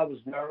don't know if I was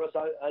nervous.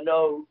 I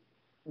know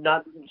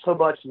not so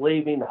much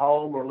leaving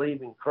home or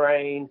leaving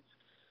Crane,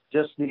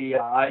 just the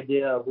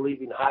idea of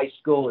leaving high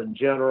school in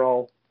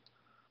general.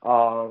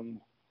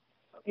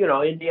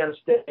 Indiana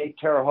State,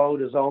 Terre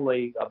Haute is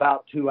only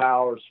about 2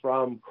 hours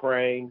from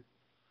Crane.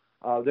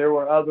 There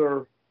were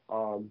other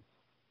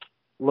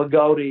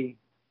Lagodi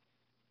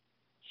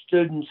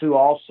students who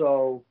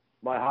also,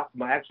 my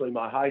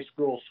high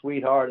school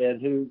sweetheart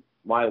and who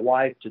my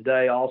wife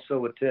today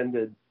also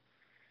attended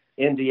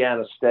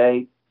Indiana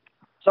State.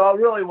 So I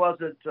really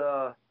wasn't,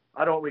 I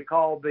don't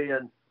recall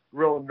being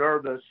real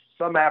nervous,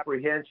 some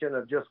apprehension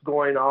of just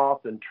going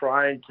off and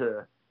trying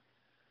to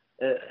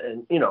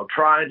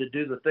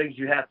do the things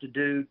you have to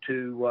do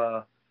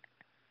to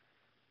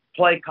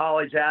play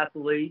college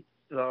athlete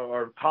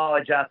or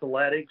college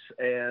athletics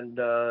and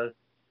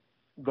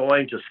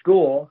going to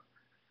school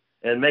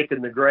and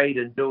making the grade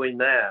and doing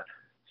that.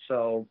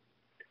 So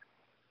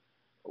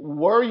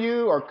were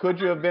you or could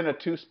you have been a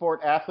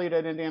two-sport athlete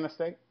at Indiana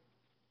State?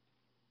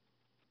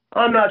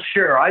 I'm not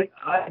sure.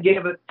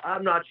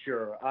 I'm not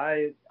sure.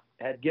 I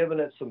had given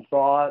it some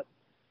thought.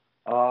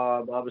 I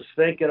was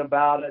thinking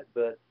about it,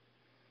 but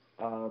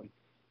then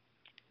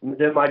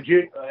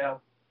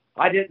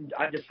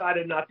I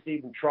decided not to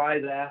even try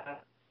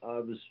that. I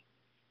was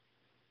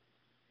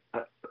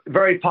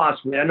very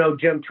possibly. I know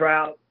Jim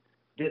Trout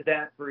did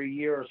that for a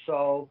year or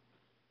so.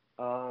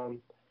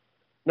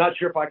 Not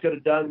sure if I could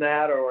have done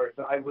that or if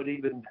I would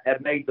even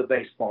have made the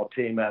baseball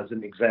team as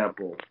an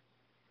example.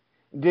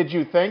 Did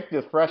you think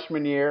the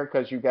freshman year,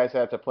 because you guys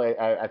had to play,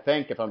 I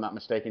think, if I'm not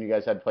mistaken, you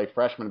guys had to play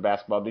freshman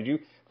basketball. Did you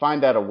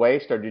find that a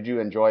waste, or did you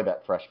enjoy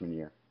that freshman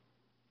year?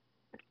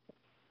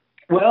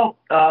 Well,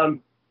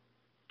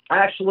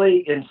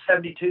 actually, in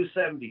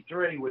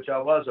 72-73, which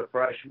I was a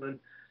freshman,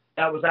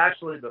 that was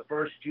actually the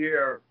first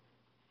year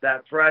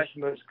that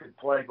freshmen could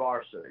play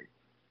varsity.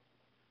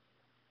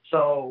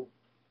 So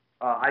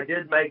I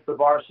did make the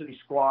varsity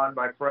squad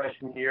my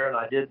freshman year, and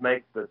I did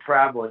make the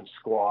traveling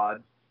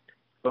squad.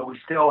 But we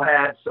still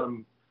had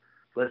some,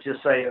 let's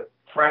just say,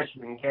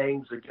 freshman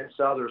games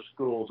against other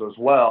schools as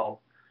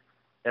well,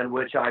 in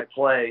which I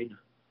played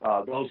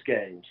those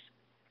games.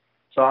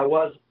 So I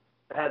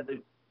had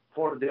the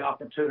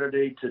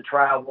opportunity to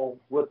travel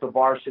with the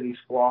varsity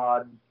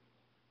squad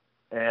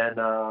and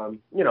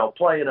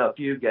play in a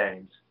few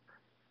games.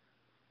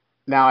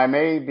 Now, I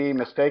may be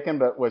mistaken,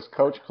 but was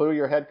Coach Clue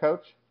your head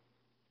coach?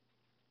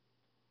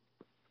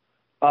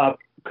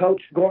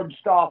 Coach Gordon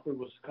Stauffer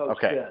was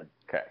Coach then.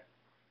 Okay.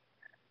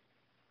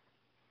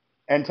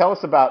 And tell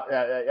us about,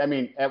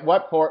 at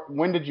what point,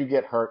 when did you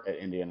get hurt at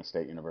Indiana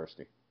State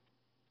University?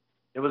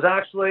 It was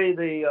actually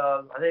the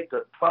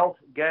 12th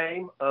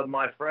game of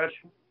my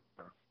freshman.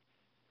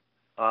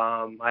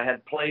 I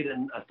had played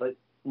in, I think,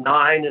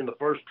 9 in the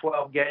first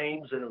 12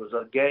 games, and it was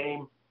a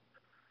game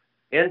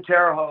in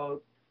Terre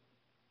Haute.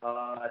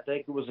 I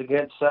think it was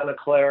against Santa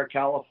Clara,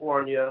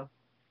 California.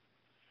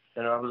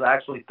 And I was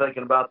actually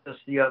thinking about this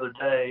the other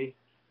day.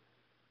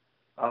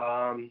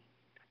 I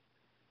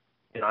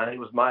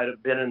think it might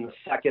have been in the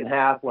second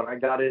half when I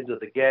got into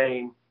the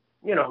game.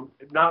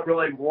 Not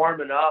really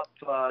warming up,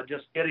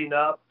 just getting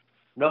up.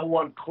 No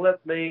one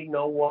clipped me.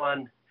 No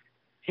one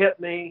hit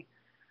me.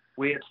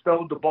 We had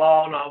stowed the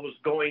ball, and I was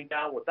going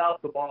down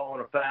without the ball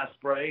on a fast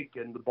break,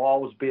 and the ball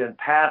was being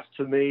passed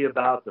to me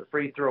about the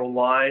free throw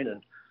line,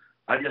 and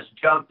I just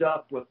jumped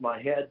up with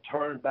my head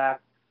turned back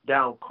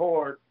down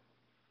court,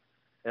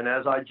 and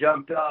as I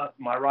jumped up,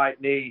 my right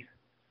knee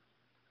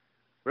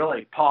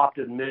really popped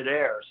in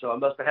midair, so I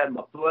must have had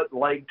my foot and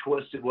leg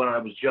twisted when I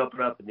was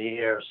jumping up in the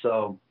air.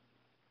 So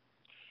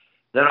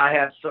then I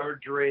had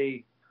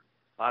surgery,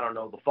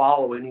 the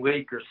following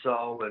week or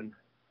so, and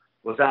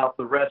was out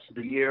the rest of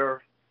the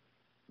year.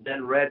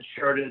 Then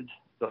redshirted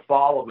the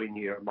following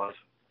year, my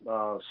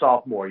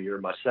sophomore year,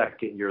 my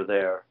second year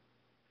there.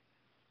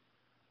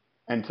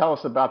 And tell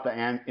us about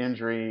the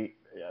injury.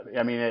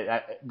 I mean,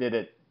 did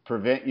it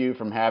prevent you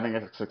from having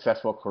a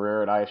successful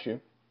career at ISU?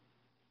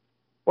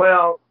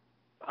 Well,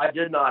 I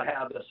did not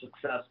have a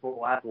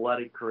successful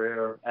athletic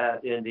career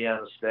at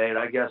Indiana State.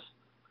 I guess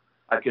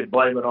I could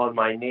blame it on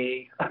my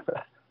knee.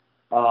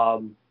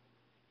 Then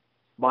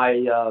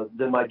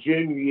my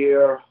junior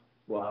year,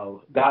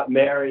 got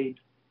married.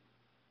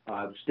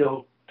 I was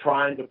still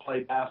trying to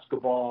play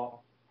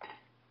basketball.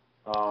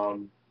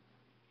 So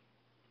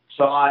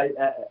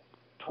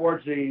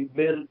towards the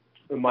mid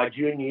of my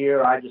junior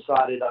year, I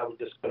decided I was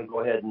just going to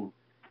go ahead and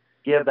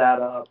give that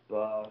up.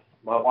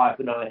 My wife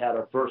and I had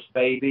our first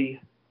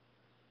baby.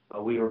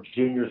 We were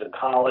juniors in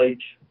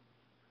college.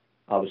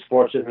 I was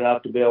fortunate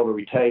enough to be able to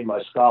retain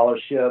my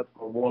scholarship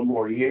for one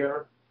more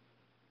year,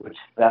 which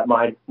that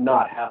might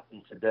not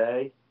happen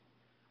today.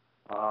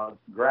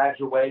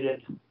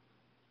 Graduated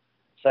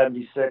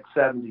 76,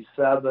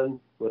 77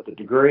 with a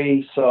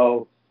degree.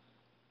 So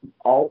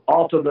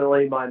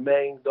ultimately my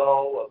main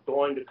goal of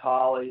going to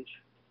college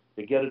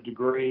to get a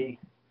degree,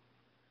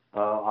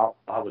 I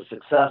was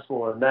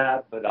successful in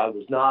that, but I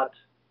was not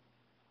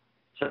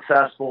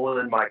successful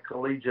in my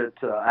collegiate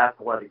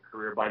athletic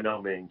career by no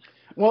means.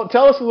 Well,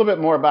 tell us a little bit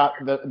more about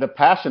the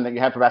passion that you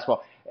had for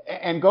basketball,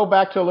 and go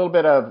back to a little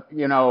bit of,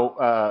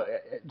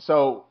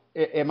 so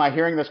am I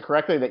hearing this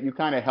correctly, that you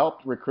kind of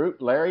helped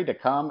recruit Larry to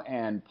come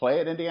and play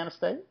at Indiana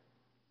State?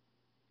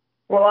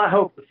 Well, I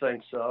hope to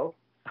think so.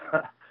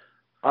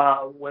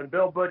 When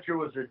Bill Butcher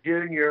was a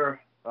junior,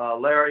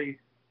 Larry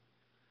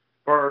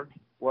Bird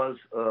was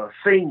a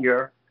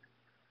senior.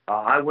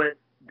 I was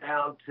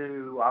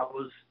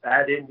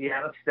at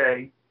Indiana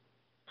State,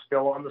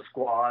 still on the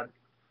squad.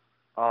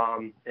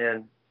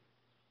 And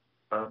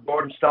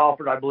Gordon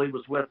Stalford, I believe,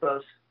 was with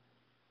us.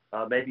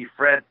 Maybe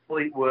Fred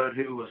Fleetwood,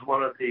 who was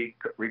one of the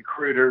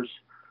recruiters.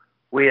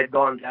 We had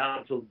gone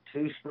down to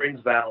Springs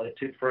Valley,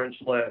 to French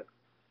Lick,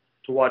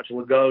 to watch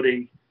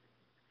Lagodi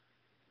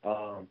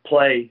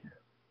play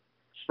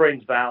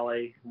Springs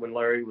Valley when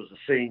Larry was a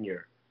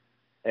senior.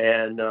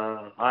 And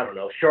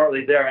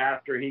shortly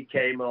thereafter, he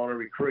came on a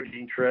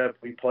recruiting trip.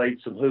 We played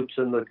some hoops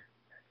in the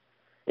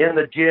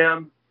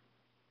gym.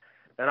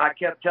 And I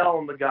kept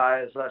telling the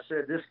guys, I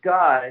said, this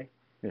guy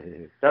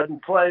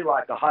doesn't play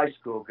like a high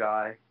school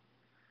guy.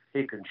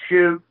 He can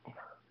shoot,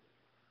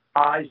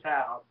 eyes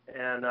out.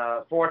 And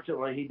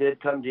fortunately, he did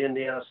come to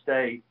Indiana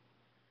State.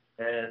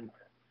 And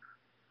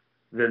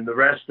then the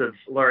rest of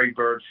Larry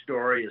Bird's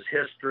story is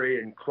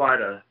history, and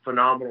quite a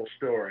phenomenal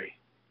story.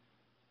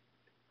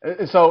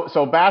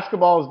 So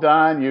basketball's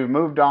done. You've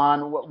moved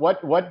on.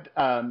 What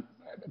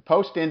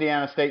post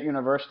Indiana State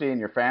University and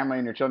your family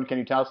and your children? Can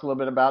you tell us a little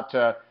bit about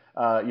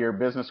your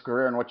business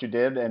career and what you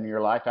did in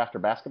your life after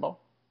basketball?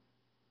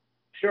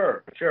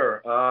 Sure.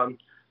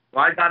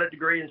 Well, I got a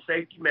degree in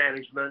safety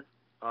management.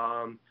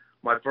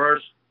 My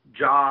first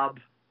job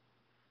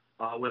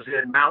was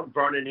in Mount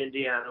Vernon,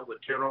 Indiana, with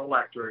General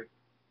Electric.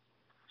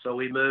 So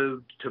we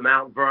moved to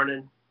Mount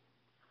Vernon.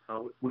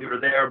 We were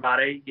there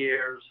about 8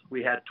 years.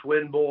 We had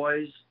twin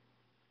boys.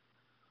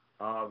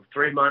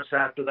 3 months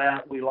after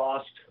that, we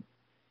lost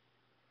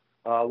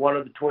one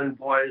of the twin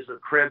boys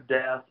of crib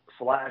death /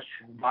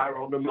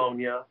 viral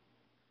pneumonia.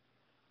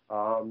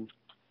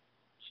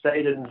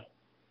 Stayed in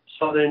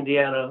Southern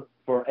Indiana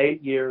for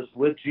 8 years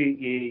with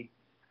GE.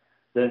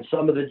 Then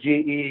some of the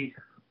GE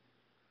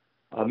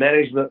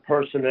management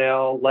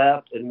personnel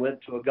left and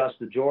went to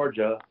Augusta,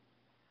 Georgia,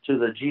 to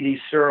the GD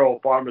Searle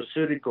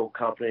Pharmaceutical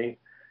Company,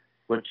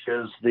 which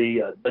is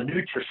the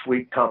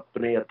NutraSweet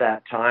company at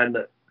that time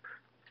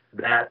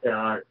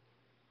that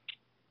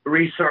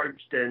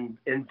researched and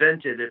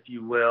invented, if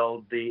you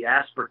will, the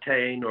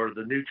aspartame or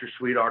the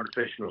NutraSweet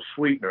artificial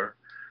sweetener.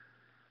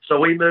 So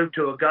we moved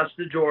to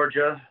Augusta,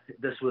 Georgia.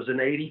 This was in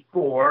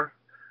 '84.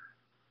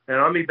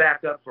 And let me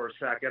back up for a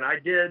second. I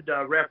did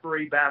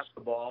referee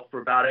basketball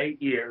for about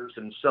 8 years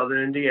in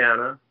Southern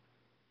Indiana,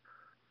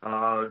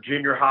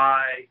 junior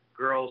high,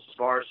 girls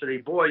varsity,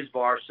 boys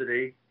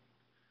varsity.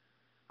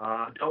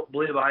 Don't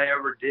believe I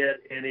ever did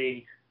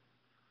any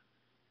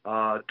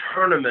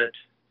tournament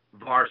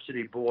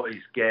varsity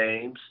boys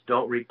games.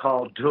 Don't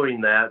recall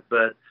doing that,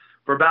 but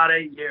for about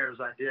 8 years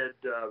I did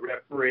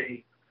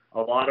referee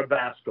a lot of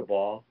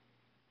basketball.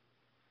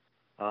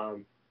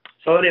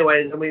 So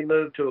anyway, then we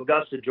moved to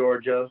Augusta,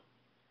 Georgia,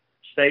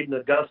 stayed in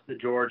Augusta,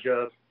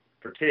 Georgia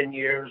for 10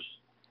 years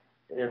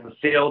in the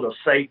field of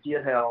safety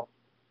and health.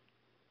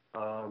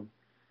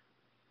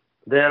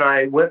 Then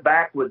I went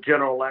back with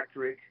General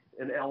Electric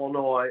in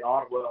Illinois,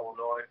 Ottawa,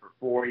 Illinois for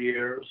 4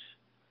 years.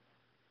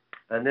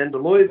 And then to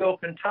Louisville,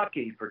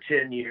 Kentucky for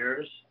 10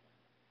 years.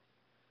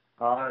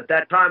 At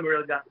that time, I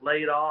really got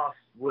laid off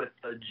with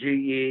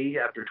GE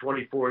after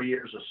 24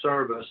 years of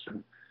service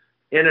and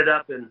ended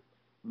up in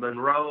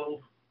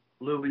Monroe,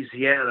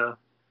 Louisiana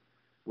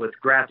with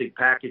Graphic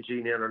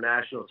Packaging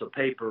International. It's a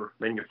paper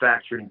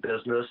manufacturing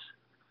business.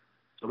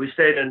 So we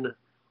stayed in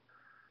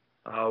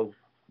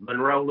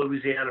Monroe,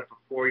 Louisiana for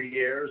 4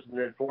 years, and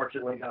then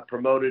fortunately got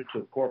promoted to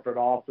a corporate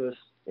office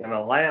in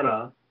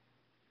Atlanta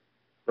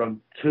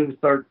from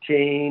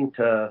 2013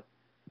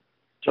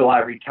 till I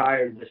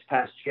retired this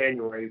past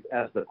January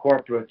as the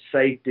corporate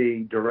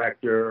safety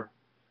director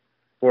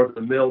for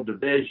the mill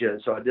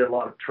division. So I did a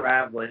lot of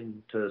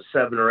traveling to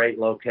 7 or 8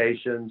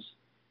 locations.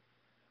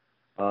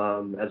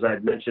 As I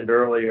had mentioned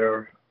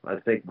earlier, I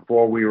think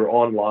before we were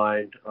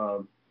online,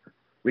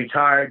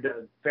 retired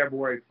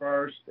February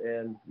 1st,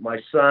 and my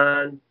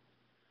son,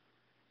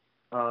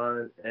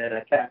 and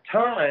at that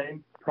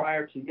time,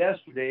 prior to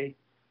yesterday,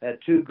 had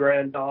 2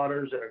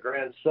 granddaughters and a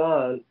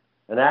grandson,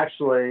 and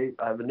actually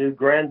I have a new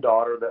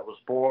granddaughter that was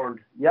born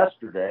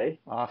yesterday.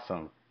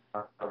 Awesome.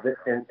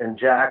 In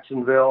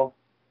Jacksonville,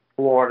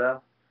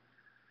 Florida,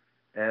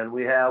 and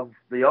we have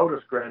the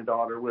oldest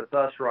granddaughter with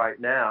us right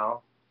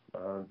now,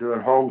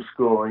 doing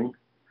homeschooling.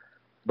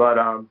 But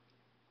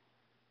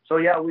so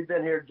yeah, we've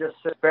been here just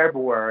since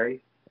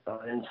February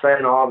in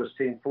St.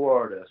 Augustine,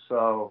 Florida.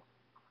 So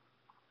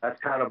that's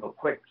kind of a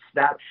quick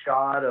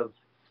snapshot of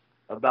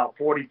about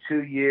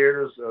 42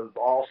 years of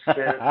all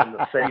spent in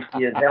the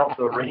safety and health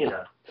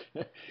arena.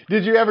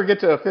 Did you ever get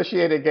to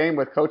officiate a game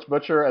with Coach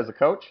Butcher as a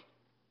coach?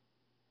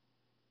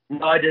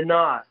 No, I did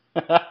not.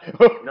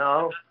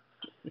 No,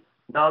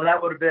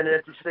 that would have been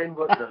interesting,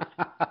 wouldn't it?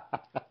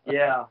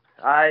 Yeah,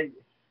 I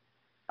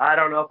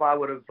don't know if I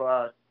would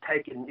have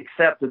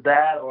accepted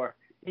that, or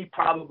he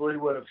probably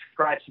would have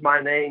scratched my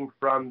name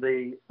from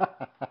the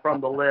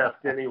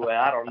list anyway.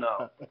 I don't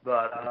know,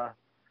 but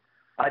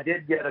I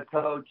did get a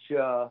coach,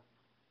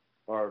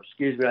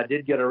 I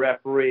did get a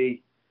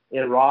referee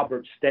in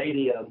Roberts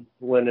Stadium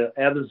when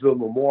Evansville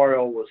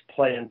Memorial was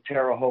playing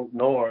Terre Haute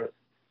North,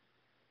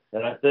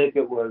 and I think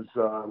it was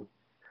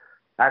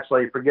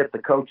actually I forget the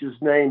coach's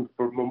name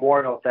for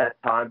Memorial at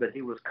that time, but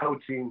he was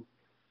coaching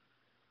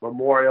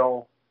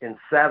Memorial in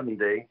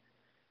 70.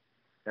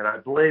 And I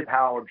believe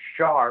Howard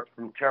Sharp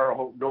from Terre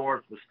Haute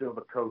North was still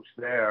the coach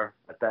there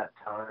at that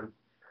time.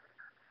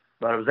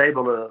 But I was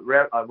able to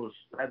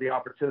had the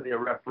opportunity to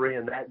referee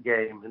in that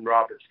game in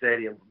Roberts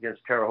Stadium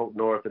against Terre Haute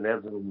North and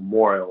Evansville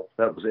Memorial.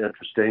 That was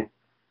interesting.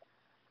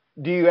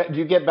 Do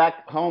you get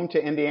back home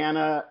to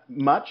Indiana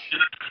much?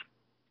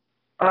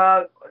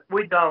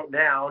 We don't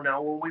now.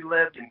 Now, when we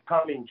lived in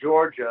Cumming,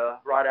 Georgia,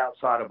 right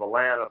outside of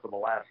Atlanta for the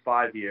last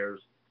 5 years,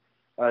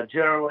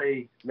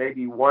 generally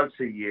maybe once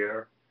a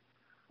year.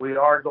 We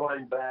are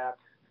going back,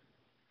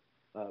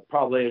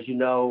 probably, as you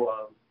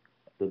know,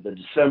 the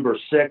December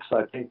 6th,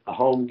 I think the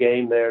home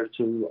game there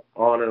to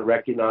honor and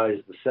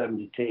recognize the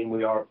 70 team.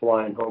 We are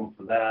flying home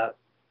for that.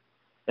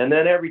 And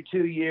then every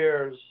 2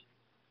 years,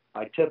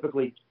 I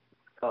typically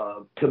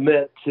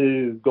commit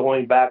to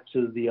going back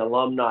to the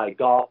alumni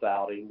golf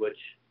outing, which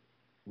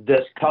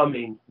this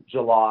coming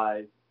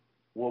July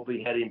we'll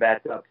be heading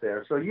back up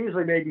there. So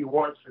usually maybe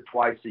once or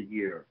twice a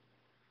year.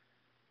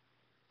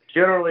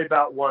 Generally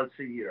about once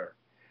a year.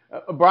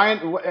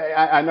 Brian,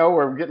 I know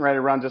we're getting ready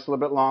to run just a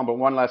little bit long, but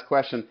one last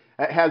question.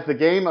 Has the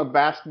game of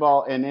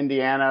basketball in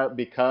Indiana,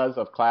 because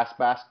of class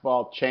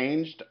basketball,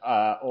 changed,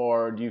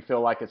 or do you feel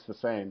like it's the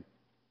same?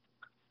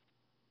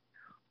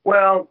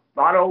 Well,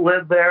 I don't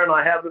live there, and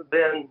I haven't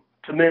been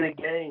to many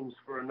games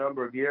for a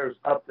number of years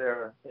up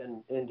there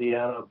in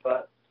Indiana,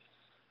 but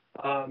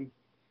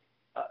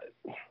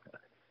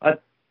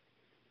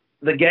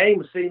the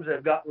game seems to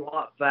have gotten a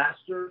lot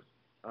faster.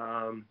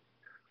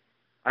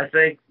 I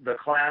think the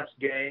class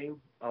game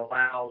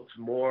allows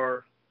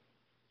more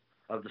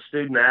of the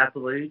student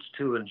athletes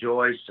to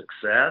enjoy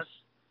success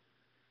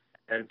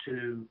and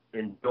to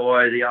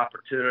enjoy the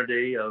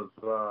opportunity of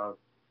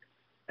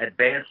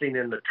advancing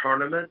in the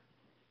tournament,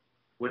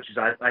 which is,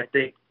 I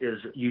think is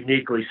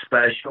uniquely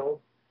special.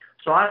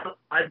 So I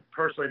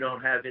personally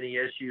don't have any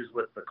issues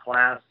with the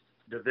class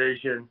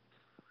division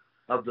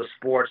of the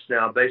sports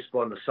now based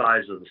on the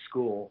size of the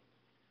school.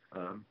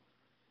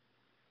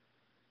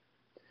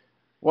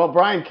 Well,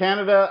 Brian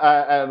Canada,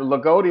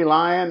 Lagodi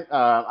Lion,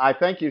 I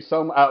thank you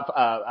so much,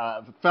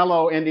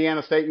 fellow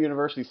Indiana State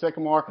University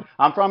Sycamore.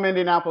 I'm from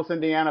Indianapolis,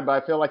 Indiana,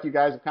 but I feel like you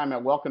guys have kind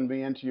of welcomed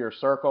me into your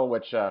circle,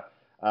 which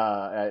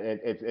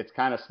it's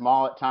kind of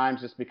small at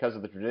times just because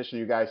of the tradition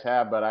you guys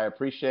have, but I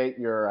appreciate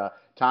your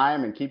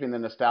time and keeping the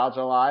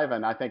nostalgia alive,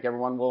 and I think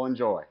everyone will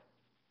enjoy.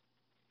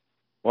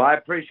 Well, I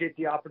appreciate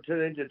the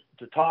opportunity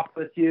to talk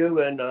with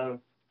you, and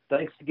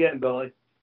thanks again, Billy.